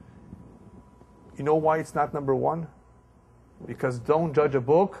 You know why it's not number one? Because don't judge a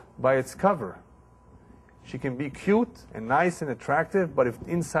book by its cover. She can be cute and nice and attractive, but if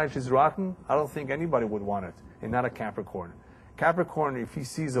inside she's rotten, I don't think anybody would want it, and not a Capricorn. Capricorn, if he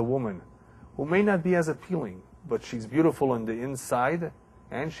sees a woman who may not be as appealing, but she's beautiful on the inside,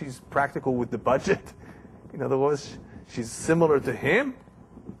 and she's practical with the budget, in other words, she's similar to him,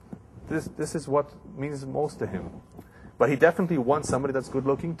 this is what means most to him. But he definitely wants somebody that's good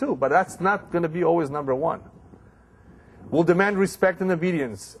looking too, but that's not going to be always number one. Will demand respect and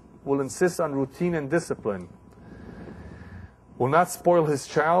obedience, will insist on routine and discipline, will not spoil his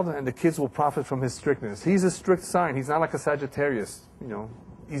child, and the kids will profit from his strictness. He's a strict sign. He's not like a Sagittarius, you know,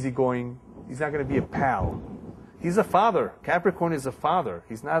 easygoing. He's not going to be a pal. He's a father. Capricorn is a father.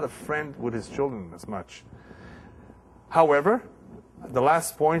 He's not a friend with his children as much. However, the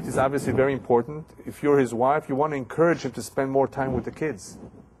last point is obviously very important. If you're his wife, you want to encourage him to spend more time with the kids.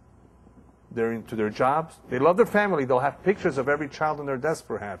 They're into their jobs. They love their family. They'll have pictures of every child on their desk,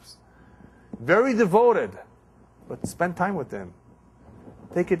 perhaps. Very devoted. But spend time with them.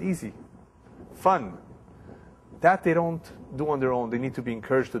 Take it easy. Fun. That they don't do on their own. They need to be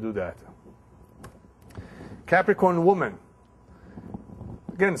encouraged to do that. Capricorn woman.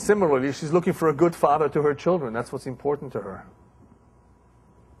 Again, similarly, she's looking for a good father to her children. That's what's important to her.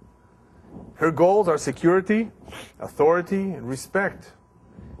 Her goals are security, authority, and respect.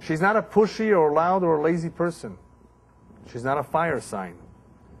 She's not a pushy or loud or lazy person. She's not a fire sign.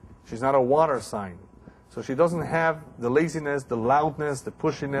 She's not a water sign. So she doesn't have the laziness, the loudness, the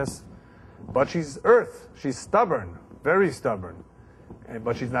pushiness. But she's earth. She's stubborn, very stubborn.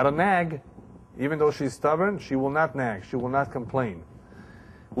 But she's not a nag. Even though she's stubborn, she will not nag. She will not complain.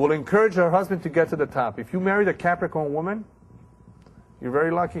 Will encourage her husband to get to the top. If you married a Capricorn woman, you're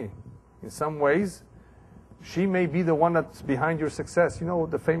very lucky. In some ways, she may be the one that's behind your success. You know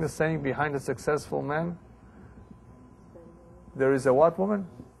the famous saying, behind a successful man? There is a what woman?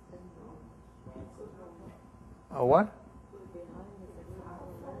 A what?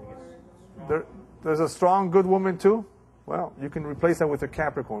 There's a strong, good woman too? Well, you can replace that with a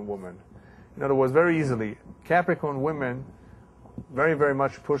Capricorn woman. In other words, very easily, Capricorn women very, very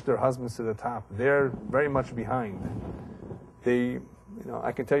much push their husbands to the top. They're very much behind.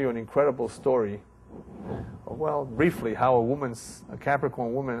 I can tell you an incredible story. Well, briefly, how a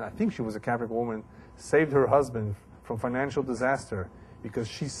Capricorn woman, I think she was a Capricorn woman, saved her husband from financial disaster because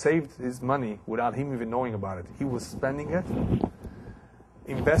she saved his money without him even knowing about it. He was spending it,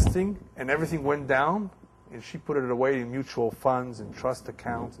 investing, and everything went down, and she put it away in mutual funds and trust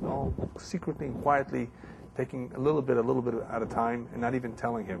accounts, and all secretly and quietly, taking a little bit at a time, and not even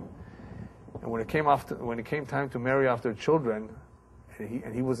telling him. And when it came time to marry off their children,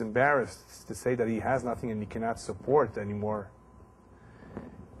 and he was embarrassed to say that he has nothing and he cannot support anymore,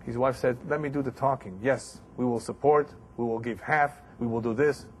 his wife said, "Let me do the talking. Yes, we will support, we will give half, we will do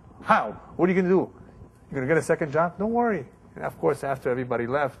this." How? What are you going to do? You're going to get a second job? Don't worry. And of course, after everybody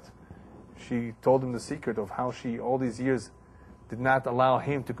left, she told him the secret of how she, all these years, did not allow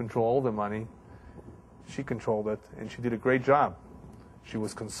him to control all the money. She controlled it, and she did a great job. She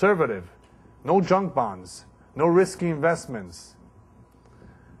was conservative. No junk bonds. No risky investments.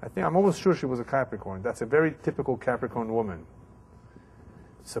 I'm almost sure she was a Capricorn. That's a very typical Capricorn woman.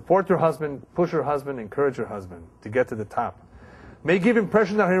 Support her husband, push her husband, encourage her husband to get to the top. May give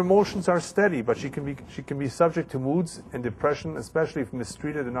impression that her emotions are steady, but she can be subject to moods and depression, especially if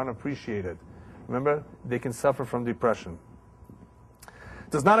mistreated and unappreciated. Remember, they can suffer from depression.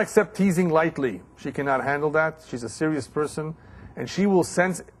 Does not accept teasing lightly. She cannot handle that. She's a serious person, and she will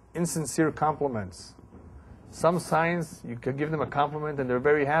sense insincere compliments. Some signs, you can give them a compliment and they're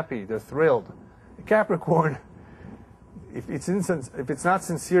very happy, they're thrilled. Capricorn, if it's not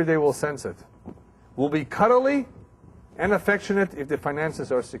sincere, they will sense it. Will be cuddly and affectionate if the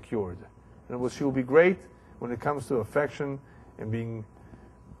finances are secured. In other words, she will be great when it comes to affection and being,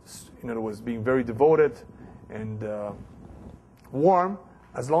 in other words, being very devoted and warm,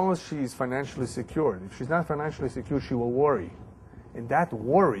 as long as she's financially secure. If she's not financially secure, she will worry. And that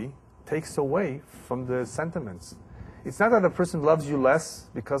worry takes away from the sentiments. It's not that a person loves you less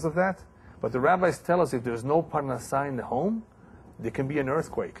because of that, but the rabbis tell us if there's no parnassah in the home, there can be an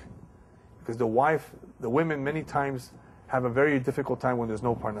earthquake. Because the women many times have a very difficult time when there's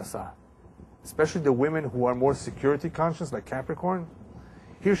no parnassah. Especially the women who are more security conscious, like Capricorn.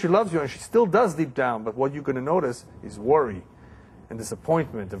 Here she loves you and she still does deep down, but what you're going to notice is worry and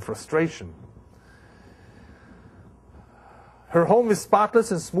disappointment and frustration. Her home is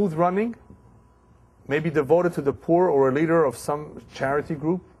spotless and smooth running, maybe devoted to the poor or a leader of some charity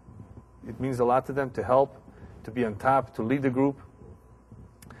group. It means a lot to them to help, to be on top, to lead the group.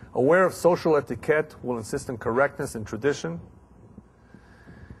 Aware of social etiquette, will insist on correctness and tradition.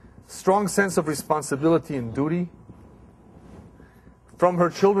 Strong sense of responsibility and duty. From her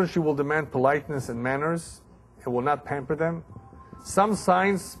children, she will demand politeness and manners and will not pamper them. Some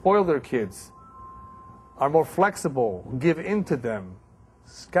signs spoil their kids, are more flexible, give in to them.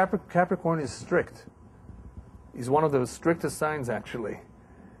 Capricorn is strict. He's one of the strictest signs, actually.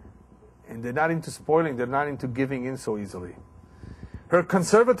 And they're not into spoiling, they're not into giving in so easily. Her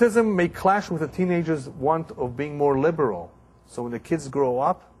conservatism may clash with the teenager's want of being more liberal. So when the kids grow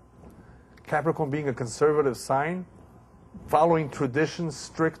up, Capricorn being a conservative sign, following traditions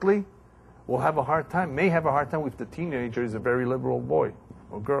strictly, will have a hard time, may have a hard time if the teenager is a very liberal boy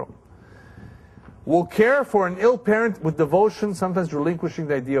or girl. Will care for an ill parent with devotion, sometimes relinquishing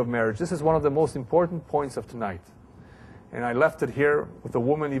the idea of marriage. This is one of the most important points of tonight. And I left it here with a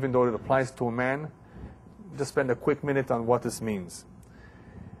woman, even though it applies to a man. Just spend a quick minute on what this means.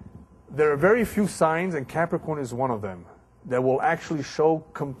 There are very few signs, and Capricorn is one of them, that will actually show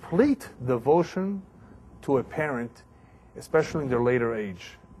complete devotion to a parent, especially in their later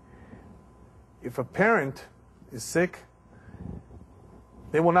age. If a parent is sick,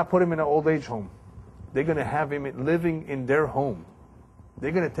 they will not put him in an old age home. They're going to have him living in their home.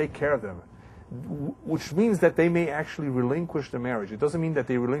 They're going to take care of them, which means that they may actually relinquish the marriage. It doesn't mean that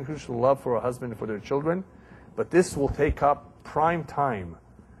they relinquish the love for a husband and for their children, but this will take up prime time.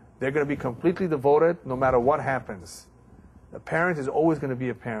 They're going to be completely devoted no matter what happens. A parent is always going to be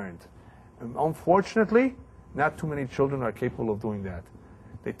a parent. And unfortunately, not too many children are capable of doing that.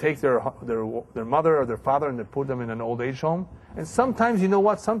 They take their mother or their father and they put them in an old age home. And sometimes, you know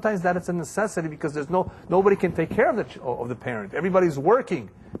what? Sometimes that is a necessity because there's nobody can take care of the parent. Everybody's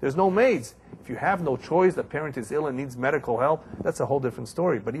working. There's no maids. If you have no choice, the parent is ill and needs medical help, that's a whole different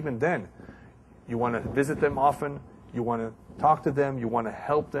story. But even then, you want to visit them often. You want to talk to them. You want to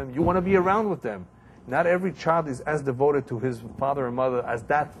help them. You want to be around with them. Not every child is as devoted to his father and mother as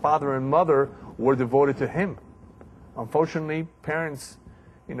that father and mother were devoted to him. Unfortunately, parents,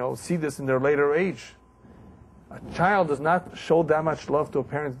 see this in their later age. A child does not show that much love to a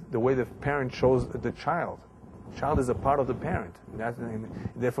parent the way the parent shows the child. The child is a part of the parent. And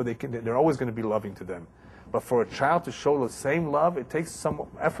therefore, they're always going to be loving to them. But for a child to show the same love, it takes some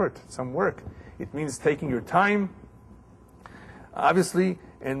effort, some work. It means taking your time, obviously,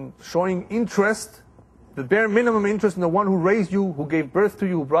 and showing interest, the bare minimum interest in the one who raised you, who gave birth to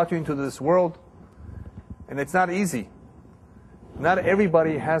you, who brought you into this world. And it's not easy. Not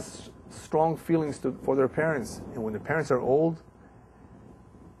everybody has strong feelings for their parents. And when the parents are old,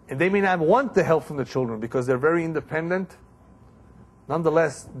 and they may not want the help from the children because they're very independent,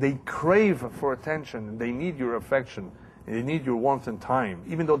 nonetheless, they crave for attention, and they need your affection, and they need your warmth and time.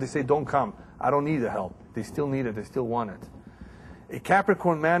 Even though they say, don't come, I don't need the help. They still need it, they still want it. A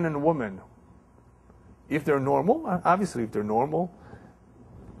Capricorn man and woman, if they're normal, obviously if they're normal,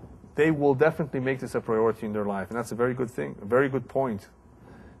 they will definitely make this a priority in their life. And that's a very good thing, a very good point.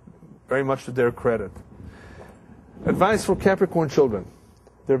 Very much to their credit. Advice for Capricorn children.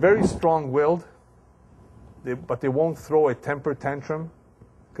 They're very strong-willed, but they won't throw a temper tantrum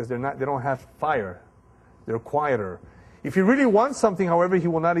because they don't have fire. They're quieter. If he really wants something, however, he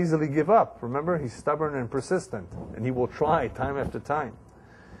will not easily give up. Remember, he's stubborn and persistent, and he will try time after time.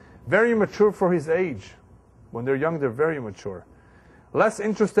 Very mature for his age. When they're young, they're very mature. Less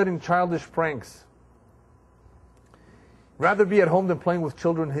interested in childish pranks. Rather be at home than playing with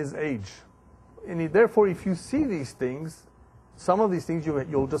children his age. And therefore, if you see these things, some of these things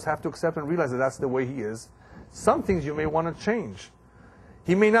you'll just have to accept and realize that that's the way he is. Some things you may want to change.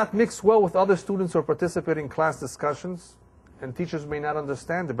 He may not mix well with other students or participate in class discussions, and teachers may not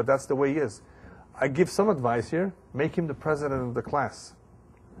understand it, but that's the way he is. I give some advice here. Make him the president of the class.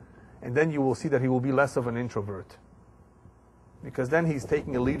 And then you will see that he will be less of an introvert. Because then he's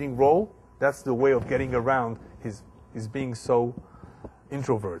taking a leading role. That's the way of getting around his being so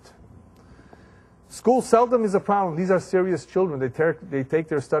introvert. School seldom is a problem. These are serious children. They take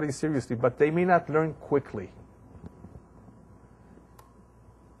their studies seriously, but they may not learn quickly.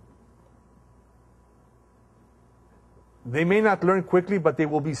 They may not learn quickly, but they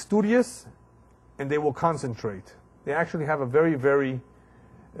will be studious and they will concentrate. They actually have a very, very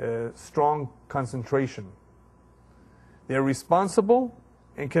strong concentration. They're responsible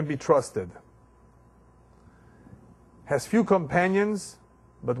and can be trusted. Has few companions,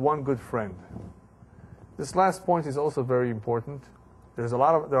 but one good friend. This last point is also very important. There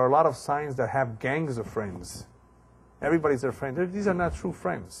are a lot of signs that have gangs of friends. Everybody's their friend. These are not true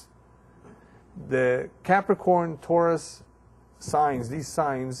friends. The Capricorn, Taurus signs, these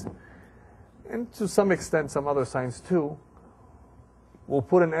signs, and to some extent some other signs too, will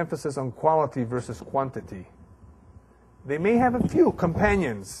put an emphasis on quality versus quantity. They may have a few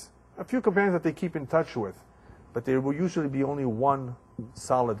companions that they keep in touch with, but there will usually be only one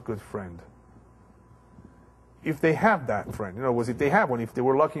solid good friend. If they have that friend, if they have one, if they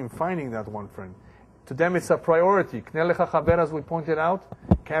were lucky in finding that one friend, to them it's a priority. K'nei lecha chaver, as we pointed out,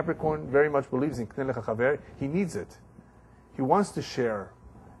 Capricorn very much believes in k'nei lecha chaver. He needs it. He wants to share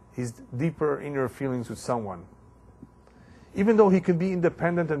his deeper inner feelings with someone. Even though he can be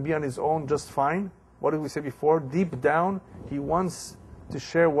independent and be on his own just fine, what did we say before? Deep down, he wants to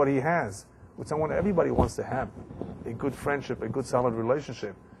share what he has with someone. Everybody wants to have a good friendship, a good solid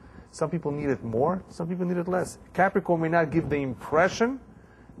relationship. Some people need it more, some people need it less. Capricorn may not give the impression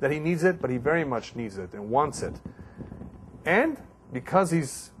that he needs it, but he very much needs it and wants it. And because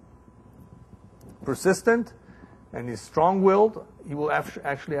he's persistent and he's strong-willed, he will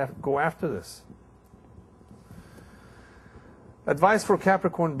actually go after this. Advice for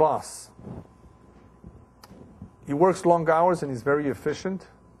Capricorn boss. He works long hours and he's very efficient.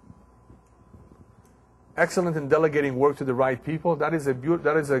 Excellent in delegating work to the right people. That is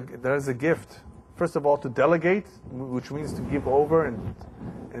a gift. First of all, to delegate, which means to give over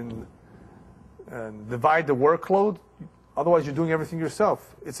and divide the workload. Otherwise, you're doing everything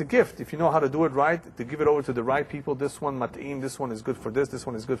yourself. It's a gift. If you know how to do it right, to give it over to the right people. This one, mat'im, this one is good for this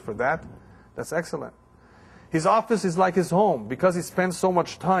one is good for that. That's excellent. His office is like his home. Because he spends so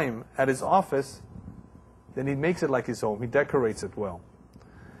much time at his office, then he makes it like his home. He decorates it well.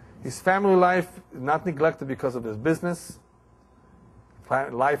 His family life is not neglected because of his business.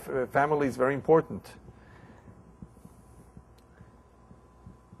 Family is very important.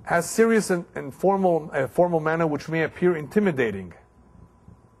 Has serious and formal manner which may appear intimidating.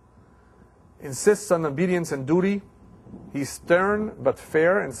 Insists on obedience and duty. He's stern but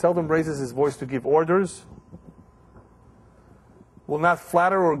fair and seldom raises his voice to give orders. Will not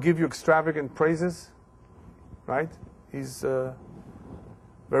flatter or give you extravagant praises. Right? He's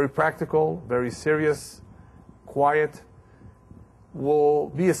very practical, very serious, quiet. Will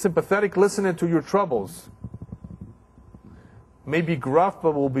be a sympathetic listener to your troubles. May be gruff,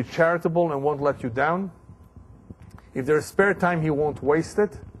 but will be charitable and won't let you down. If there's spare time, he won't waste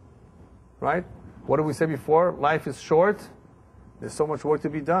it. Right? What did we say before? Life is short. There's so much work to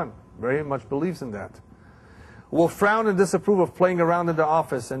be done. Very much believes in that. Will frown and disapprove of playing around in the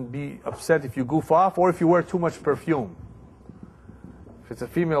office and be upset if you goof off or if you wear too much perfume. If it's a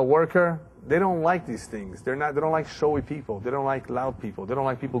female worker, they don't like these things. They don't like showy people. They don't like loud people. They don't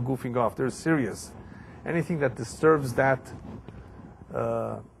like people goofing off. They're serious. Anything that disturbs that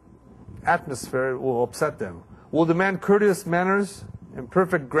atmosphere will upset them. Will demand courteous manners and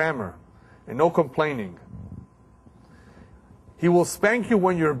perfect grammar and no complaining. He will spank you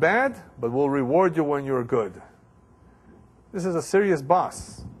when you're bad, but will reward you when you're good. This is a serious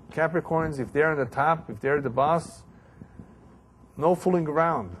boss. Capricorns, if they're on the top, if they're the boss, no fooling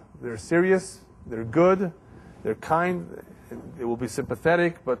around. They're serious, they're good, they're kind, they will be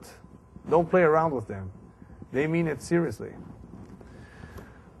sympathetic, but don't play around with them. They mean it seriously.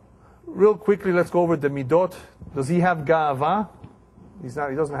 Real quickly, let's go over the midot. Does he have ga'ava? He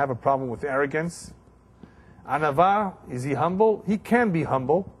doesn't have a problem with arrogance. Anava, is he humble? He can be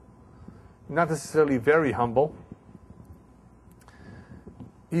humble, not necessarily very humble.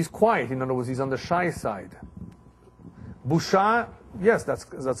 He's quiet, in other words, he's on the shy side. Busha, yes,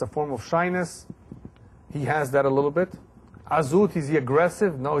 that's a form of shyness. He has that a little bit. Azut, is he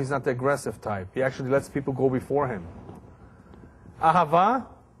aggressive? No, he's not the aggressive type. He actually lets people go before him. Ahava,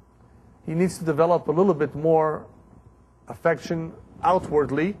 he needs to develop a little bit more affection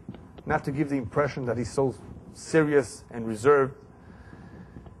outwardly, not to give the impression that he's so serious and reserved.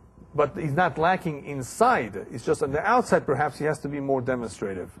 But he's not lacking inside. It's just on the outside, perhaps he has to be more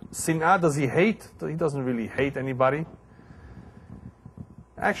demonstrative. Sin'ah, does he hate? He doesn't really hate anybody.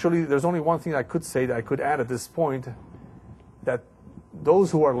 Actually, there's only one thing I could say that I could add at this point, that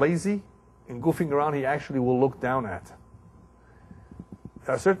those who are lazy and goofing around, he actually will look down at.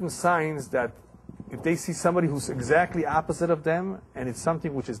 There are certain signs that if they see somebody who's exactly opposite of them, and it's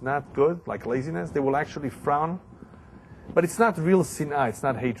something which is not good, like laziness, they will actually frown. But it's not real sin'ah, it's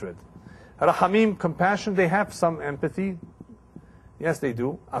not hatred. Rahamim, compassion, they have some empathy. Yes, they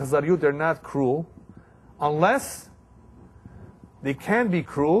do. Akhzariyut, they're not cruel. Unless they can be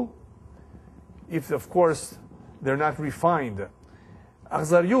cruel, if, of course, they're not refined.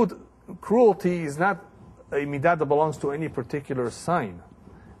 Akhzariyut, cruelty, is not a midah that belongs to any particular sign.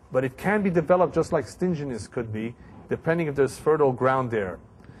 But it can be developed just like stinginess could be, depending if there's fertile ground there.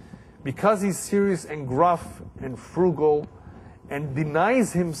 Because he's serious and gruff and frugal and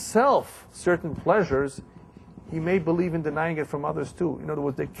denies himself certain pleasures, he may believe in denying it from others too. In other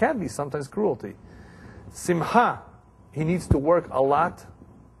words, there can be sometimes cruelty. Simha, he needs to work a lot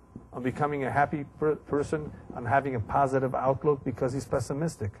on becoming a happy person, on having a positive outlook, because he's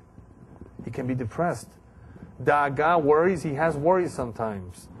pessimistic. He can be depressed. Da'aga, worries, he has worries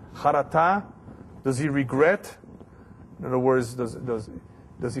sometimes. Charata, does he regret? In other words,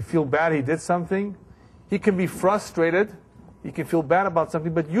 does he feel bad he did something? He can be frustrated. He can feel bad about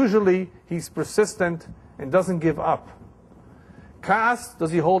something, but usually he's persistent and doesn't give up. Kas,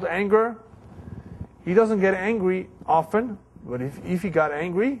 does he hold anger? He doesn't get angry often, but if he got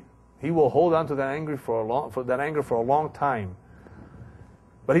angry, he will hold on to that anger for a long time.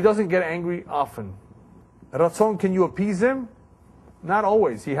 But he doesn't get angry often. Ratzon, can you appease him? Not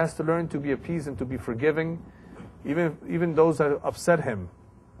always. He has to learn to be appeased and to be forgiving, even those that upset him.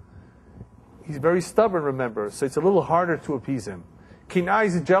 He's very stubborn, remember, so it's a little harder to appease him. Kinai,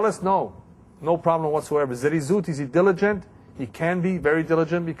 is he jealous? No. No problem whatsoever. Zerizut, is he diligent? He can be very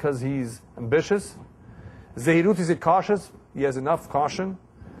diligent because he's ambitious. Zehirut, is he cautious? He has enough caution.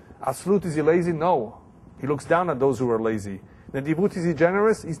 Aslut, is he lazy? No. He looks down at those who are lazy. Nedivut, is he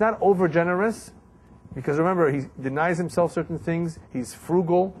generous? He's not over generous, because remember, he denies himself certain things. He's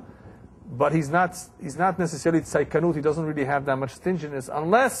frugal, but he's not necessarily tzaikanut. He doesn't really have that much stinginess,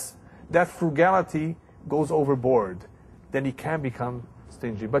 unless that frugality goes overboard. Then he can become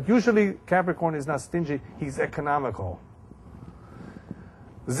stingy. But usually Capricorn is not stingy, he's economical.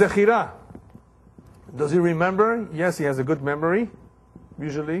 Zechira, does he remember? Yes, he has a good memory,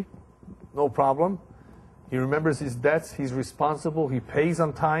 usually, no problem. He remembers his debts, he's responsible, he pays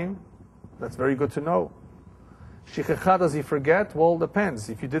on time. That's very good to know. Shichecha, does he forget? Well, depends.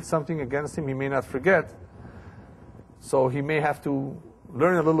 If you did something against him, he may not forget. So he may have to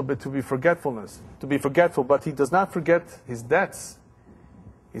learn a little bit to be forgetful, but he does not forget his debts.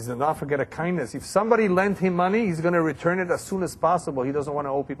 He does not forget a kindness. If somebody lent him money, he's going to return it as soon as possible. He doesn't want to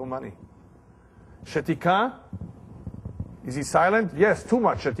owe people money. Shetika, is he silent? Yes, too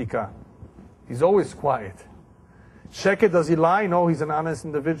much shetika. He's always quiet. Sheket, does he lie? No, he's an honest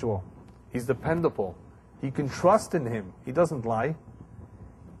individual. He's dependable. You can trust in him. He doesn't lie.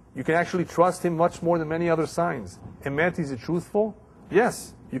 You can actually trust him much more than many other signs. Emet, is he truthful?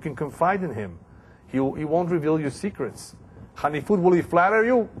 Yes, you can confide in him. He won't reveal your secrets. Hanifut, will he flatter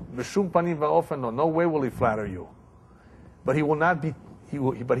you? B'shum panim va'ofen, no way will he flatter you. But he will not be.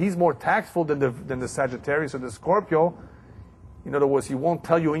 But he's more tactful than the Sagittarius or the Scorpio. In other words, he won't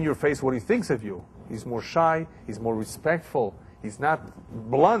tell you in your face what he thinks of you. He's more shy. He's more respectful. He's not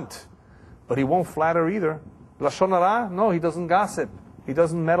blunt, but he won't flatter either. Lashon hara, no, he doesn't gossip. He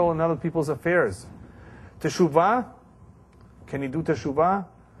doesn't meddle in other people's affairs. Teshuvah, can he do teshuvah?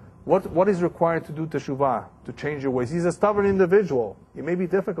 What is required to do teshuvah, to change your ways? He's a stubborn individual. It may be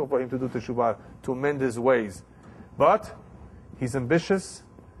difficult for him to do teshuvah, to amend his ways. But he's ambitious.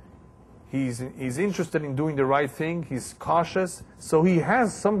 He's interested in doing the right thing. He's cautious. So he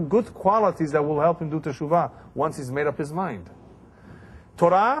has some good qualities that will help him do teshuvah once he's made up his mind.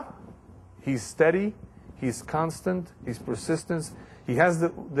 Torah, he's steady. He's constant. He's persistent. He has the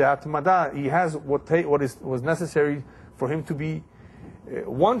atmada. He has what was necessary for him to be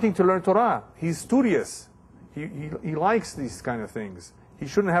wanting to learn Torah. He's studious. He likes these kind of things. He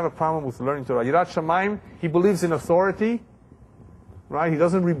shouldn't have a problem with learning Torah. Yirat Shamayim, he believes in authority. Right? He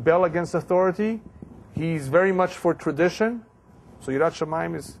doesn't rebel against authority. He's very much for tradition. So Yirat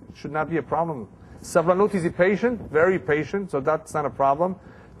Shamayim should not be a problem. Savlanut, is he patient? Very patient, so that's not a problem.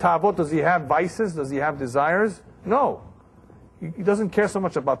 Ta'avot, does he have vices? Does he have desires? No. He doesn't care so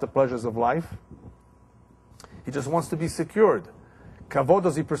much about the pleasures of life. He just wants to be secured. Kavod,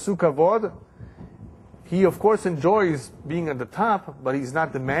 does he pursue kavod? He, of course, enjoys being at the top, but he's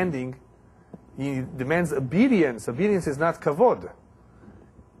not demanding. He demands obedience. Obedience is not kavod.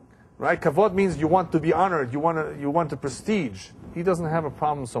 Right? Kavod means you want to be honored. You want the prestige. He doesn't have a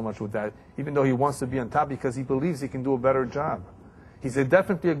problem so much with that, even though he wants to be on top because he believes he can do a better job. He's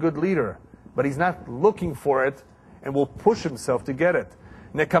definitely a good leader, but he's not looking for it and will push himself to get it.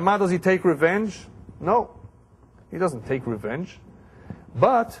 Nekama, does he take revenge? No, he doesn't take revenge.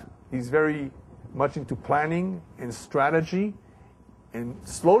 But he's very much into planning and strategy, and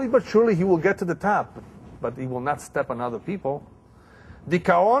slowly but surely he will get to the top, but he will not step on other people.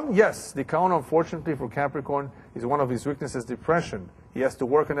 Dikaon, yes, Dikaon, unfortunately for Capricorn, is one of his weaknesses, depression. He has to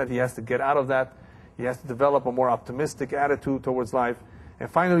work on it, he has to get out of that, he has to develop a more optimistic attitude towards life. And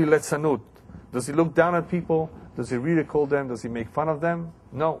finally, Letzanut. Does he look down at people? Does he ridicule them? Does he make fun of them?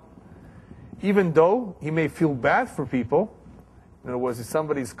 No. Even though he may feel bad for people, in other words, if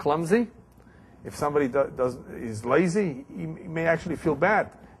somebody is clumsy, if somebody is lazy, he may actually feel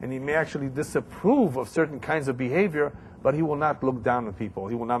bad, and he may actually disapprove of certain kinds of behavior, but he will not look down on people.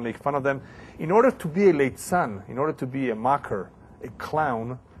 He will not make fun of them. In order to be a leitzan, in order to be a mocker, a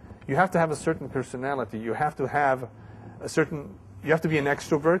clown, you have to have a certain personality. You have to have you have to be an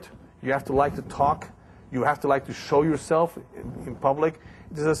extrovert. You have to like to talk. You have to like to show yourself in public.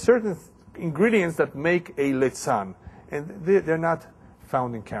 There's a certain ingredients that make a leitzan, and they're not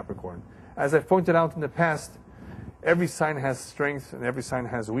found in Capricorn. As I've pointed out in the past, every sign has strengths and every sign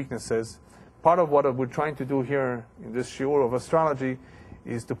has weaknesses. Part of what we're trying to do here in this shiur of astrology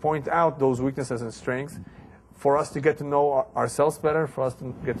is to point out those weaknesses and strengths for us to get to know ourselves better, for us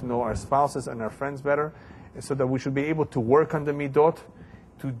to get to know our spouses and our friends better, and so that we should be able to work on the midot,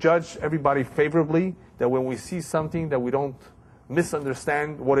 to judge everybody favorably, that when we see something that we don't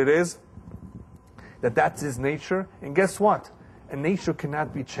misunderstand what it is, that's his nature. And guess what? A nature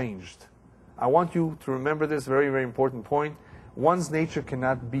cannot be changed. I want you to remember this very, very important point. One's nature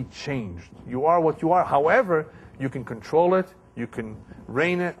cannot be changed. You are what you are. However, you can control it. You can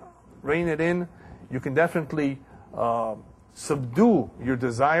rein it in. You can definitely subdue your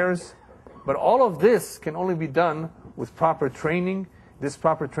desires. But all of this can only be done with proper training. This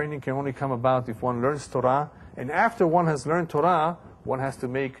proper training can only come about if one learns Torah. And after one has learned Torah, one has to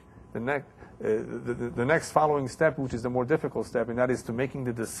make the next following step, which is the more difficult step, and that is to making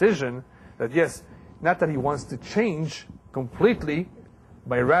the decision that, yes, not that he wants to change completely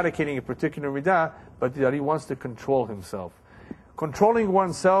by eradicating a particular midah, but that he wants to control himself. Controlling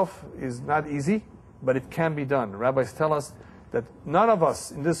oneself is not easy, but it can be done. Rabbis tell us that none of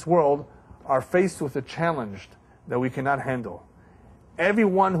us in this world are faced with a challenge that we cannot handle.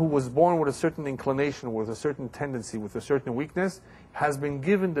 Everyone who was born with a certain inclination, with a certain tendency, with a certain weakness, has been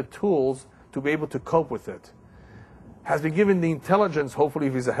given the tools to be able to cope with it. Has been given the intelligence, hopefully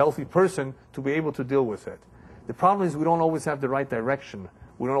if he's a healthy person, to be able to deal with it. The problem is we don't always have the right direction.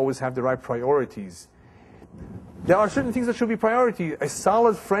 We don't always have the right priorities. There are certain things that should be priority. A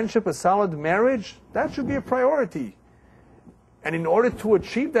solid friendship, a solid marriage, that should be a priority. And in order to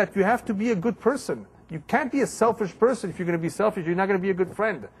achieve that, you have to be a good person. You can't be a selfish person. If you're going to be selfish, you're not going to be a good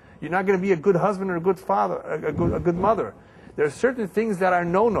friend. You're not going to be a good husband or a good father, a good mother. There are certain things that are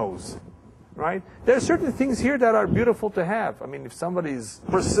no-nos, right? There are certain things here that are beautiful to have. I mean, if somebody is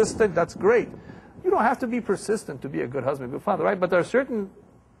persistent, that's great. You don't have to be persistent to be a good husband, good father, right? But there are certain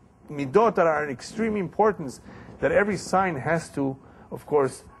midot that are of extreme importance that every sign has to, of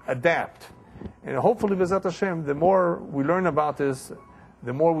course, adapt. And hopefully, B'ezrat Hashem, the more we learn about this,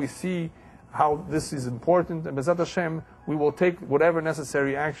 the more we see how this is important, and B'ezrat Hashem, we will take whatever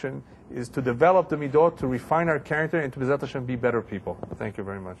necessary action is to develop the midot, to refine our character, and to B'ezrat Hashem be better people. Thank you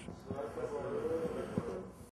very much.